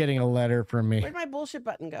 You'll be getting a letter from me. Where'd my bullshit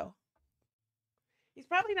button go? He's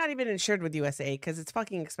probably not even insured with USA because it's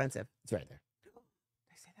fucking expensive. It's right there. Did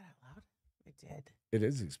I say that out loud? I did. It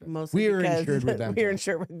is expensive. Mostly we are because insured with them. We're too.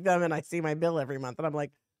 insured with them, and I see my bill every month, and I'm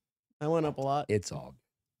like, I went up a lot. It's all.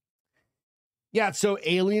 Yeah. So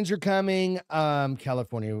aliens are coming.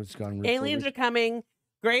 California was going. Aliens are coming.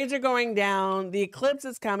 Grades are going down. The eclipse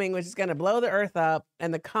is coming, which is going to blow the earth up,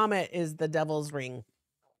 and the comet is the devil's ring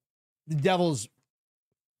the devil's.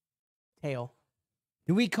 tail.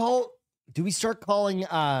 Do we start calling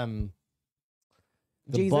the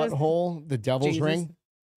Jesus? butthole the devil's Jesus? ring?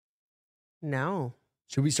 No,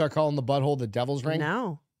 Should we start calling the butthole the devil's ring?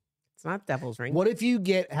 no, it's not devil's ring. What if you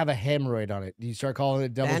have a hemorrhoid on it? Do you start calling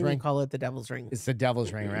it devil's Then ring? you call it the devil's ring. It's the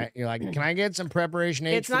devil's ring, right? You're like, can I get some preparation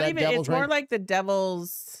H It's for not that even. devil's It's ring? more like the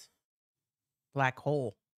devil's black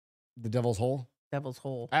hole. The devil's hole. Devil's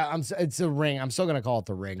hole. It's a ring. I'm still gonna call it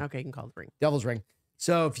the ring. Okay, you can call it the ring. Devil's ring.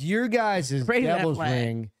 So if your guys' Raise that devil's flag.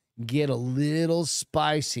 ring get a little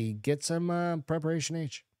spicy, get some preparation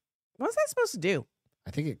H. What's that supposed to do?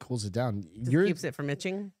 I think it cools it down. Just keeps it from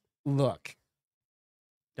itching. Look.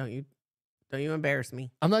 Don't you embarrass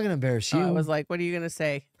me. I'm not gonna embarrass you. I was like, what are you gonna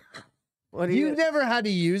say? What are you? You've never had to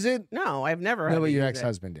use it. No, I've never. had No, to but your use it.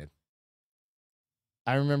 ex-husband did.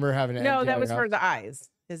 I remember having it. No, that was for the eyes.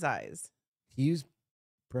 His eyes. He used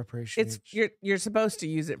preparation. It's H. you're supposed to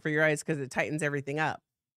use it for your eyes because it tightens everything up.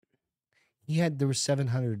 There was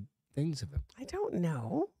 700 things of him. I don't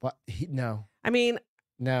know. But no. I mean,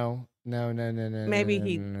 No. maybe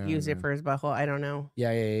he used it for his butthole. I don't know.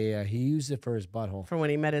 Yeah. He used it for his butthole. For when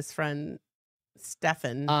he met his friend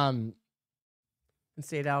Stefan and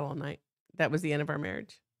stayed out all night. That was the end of our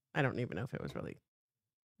marriage. I don't even know if it was really.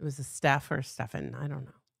 It was a Steph or Stefan. I don't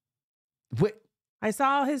know. Wait. I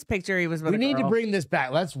saw his picture. He was with We a need to girl. bring this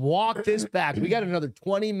back. Let's walk this back. We got another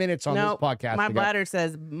 20 minutes on this podcast. My bladder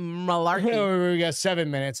says malarkey. We got 7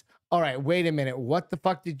 minutes. All right, wait a minute. What the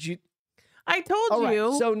fuck did you... I told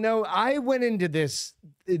you. So, no, I went into this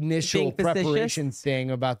initial Being facetious? preparation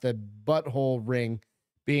thing about the butthole ring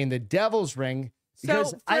being the devil's ring.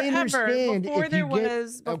 Because So I understand before if there you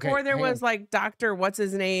was get, before there was like Dr. What's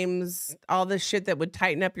his name's all this shit that would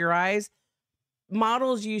tighten up your eyes.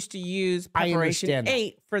 Models used to use preparation understand that.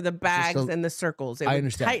 8 for the bags and the circles. It I would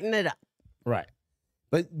understand. tighten it up. Right.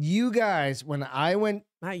 But you guys, when I went...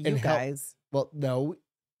 Not you and help- guys. Well, no.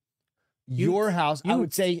 Your house, I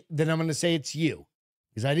would say, then I'm going to say it's you.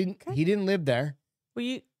 Because I didn't... Okay. He didn't live there.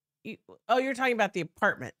 Well, you're talking about the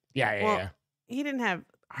apartment. Yeah. Well, he didn't have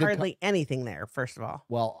hardly anything there, first of all.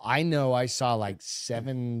 Well, I know I saw like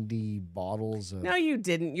 70 bottles of... No, you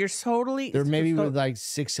didn't. You're totally... There maybe was like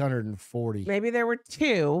 640. Maybe there were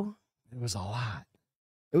 2. It was a lot.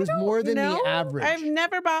 It was more than the average. I've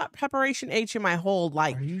never bought preparation H in my whole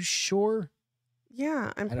life. Are you sure?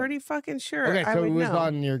 Yeah, I'm don't- pretty fucking sure. Okay, I so it would was know.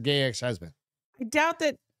 on your gay ex-husband. I doubt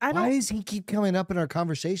that. I Why don't. does he keep coming up in our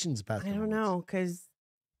conversations about I don't know because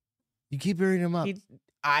You keep bringing him up.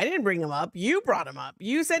 I didn't bring him up. You brought him up.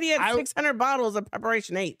 You said he had 600 bottles of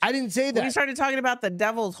preparation H. I didn't say that. We started talking about the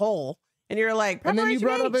devil's hole, and you're like, And then you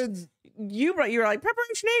brought Preparation up H. his... You were like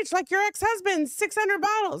preparation H, like your ex-husband's 600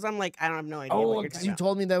 bottles. I'm like, I don't have no idea what Oh, you're because talking you about.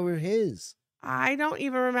 told me that were his. I don't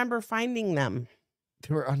even remember finding them.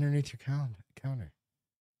 They were underneath your counter.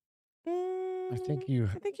 I think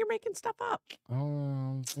you're making stuff up.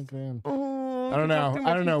 Oh, okay. Oh, I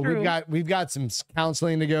don't know. We've got some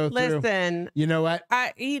counseling to go through. Listen, You know what?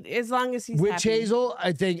 I eat as long as he's Witch happy. hazel.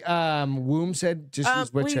 I think Womb said just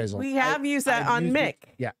use witch hazel. We have used that I've on used Mick,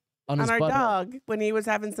 it, on his our butthole. dog, when he was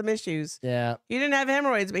having some issues. Yeah, He didn't have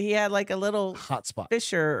hemorrhoids, but he had like a little hot spot.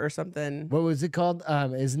 fissure or something What was it called?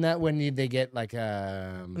 Isn't that when they get like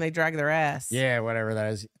when they drag their ass. yeah, whatever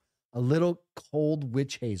that is, a little cold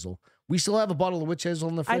witch hazel. We still have a bottle of witch hazel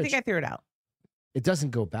in the fridge. I think I threw it out. It doesn't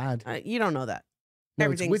go bad. You don't know that. No, it's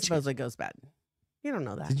Everything witch supposedly goes bad. You don't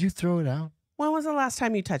know that. Did you throw it out? When was the last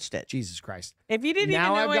time you touched it? Jesus Christ! If you didn't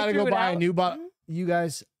Now even know I've got to go buy a new bottle. Mhm. You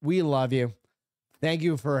guys, we love you. Thank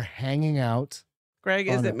you for hanging out. Greg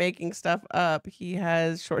on isn't it. making stuff up. He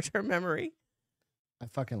has short-term memory. I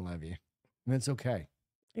fucking love you. And it's okay.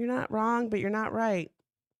 You're not wrong, but you're not right.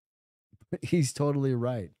 He's totally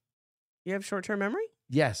right. You have short-term memory?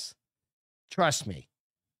 Yes. Trust me.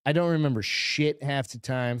 I don't remember shit half the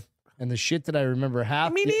time. And the shit that I remember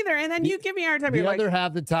half Me neither. And then you give me a hard time. the You're other like,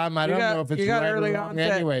 half the time, I you don't got- know if it's you got right or early wrong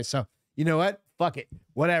onset. anyway. So, you know what? Fuck it.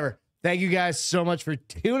 Whatever. Thank you guys so much for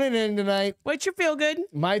tuning in tonight. what's your feel good?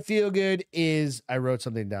 My feel good is I wrote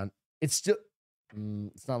something down. It's still,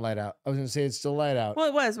 it's not light out. I was going to say it's still light out. Well,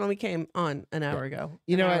 it was when we came on an hour ago.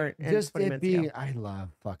 You know An what? hour and Just 20 it minutes being, ago. I love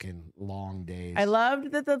fucking long days. I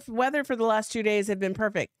loved that the weather for the last 2 days have been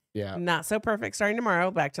perfect. Yeah. Not so perfect starting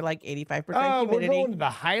tomorrow, back to like 85% Oh, we're humidity. going to the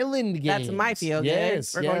Highland game. That's my feel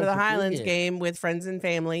Yes, good. We're going to yes, the the Highlands game. game with friends and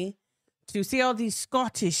family to see all these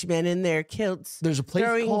Scottish men in their kilts There's a place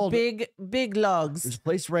throwing called big There's logs. a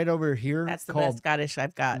place right over here That's the called best Scottish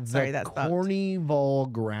I've got. Sorry, that's Cornwall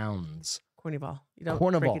Grounds. Cornwall. You don't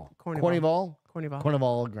break it. Cornwall. Cornwall.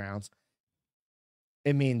 Cornwall Grounds.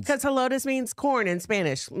 It means Because helotes means corn in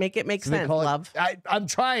Spanish. Make it make so they sense, call it- love. I'm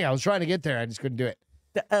trying. I was trying to get there. I just couldn't do it.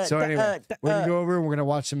 So anyway, we're gonna go over and we're gonna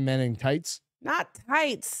watch some men in tights. Not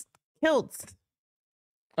tights, kilts.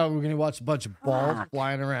 Oh, we're gonna watch a bunch of balls Fuck.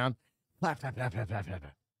 flying around. Flap, flap, flap, flap, flap, flap.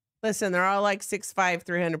 Listen, they're all like 6'5",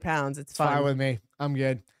 300 pounds. It's It's fun. fine with me. I'm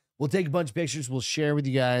good. We'll take a bunch of pictures. We'll share with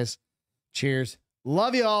you guys. Cheers.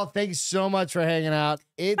 Love you all. Thank you so much for hanging out.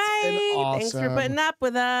 It's Bye. an awesome Thanks for putting up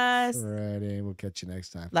with us. Friday. We'll catch you next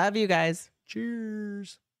time. Love you guys.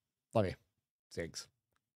 Cheers. Love you. Thanks.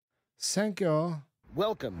 Thank you.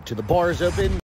 Welcome to the Bars Open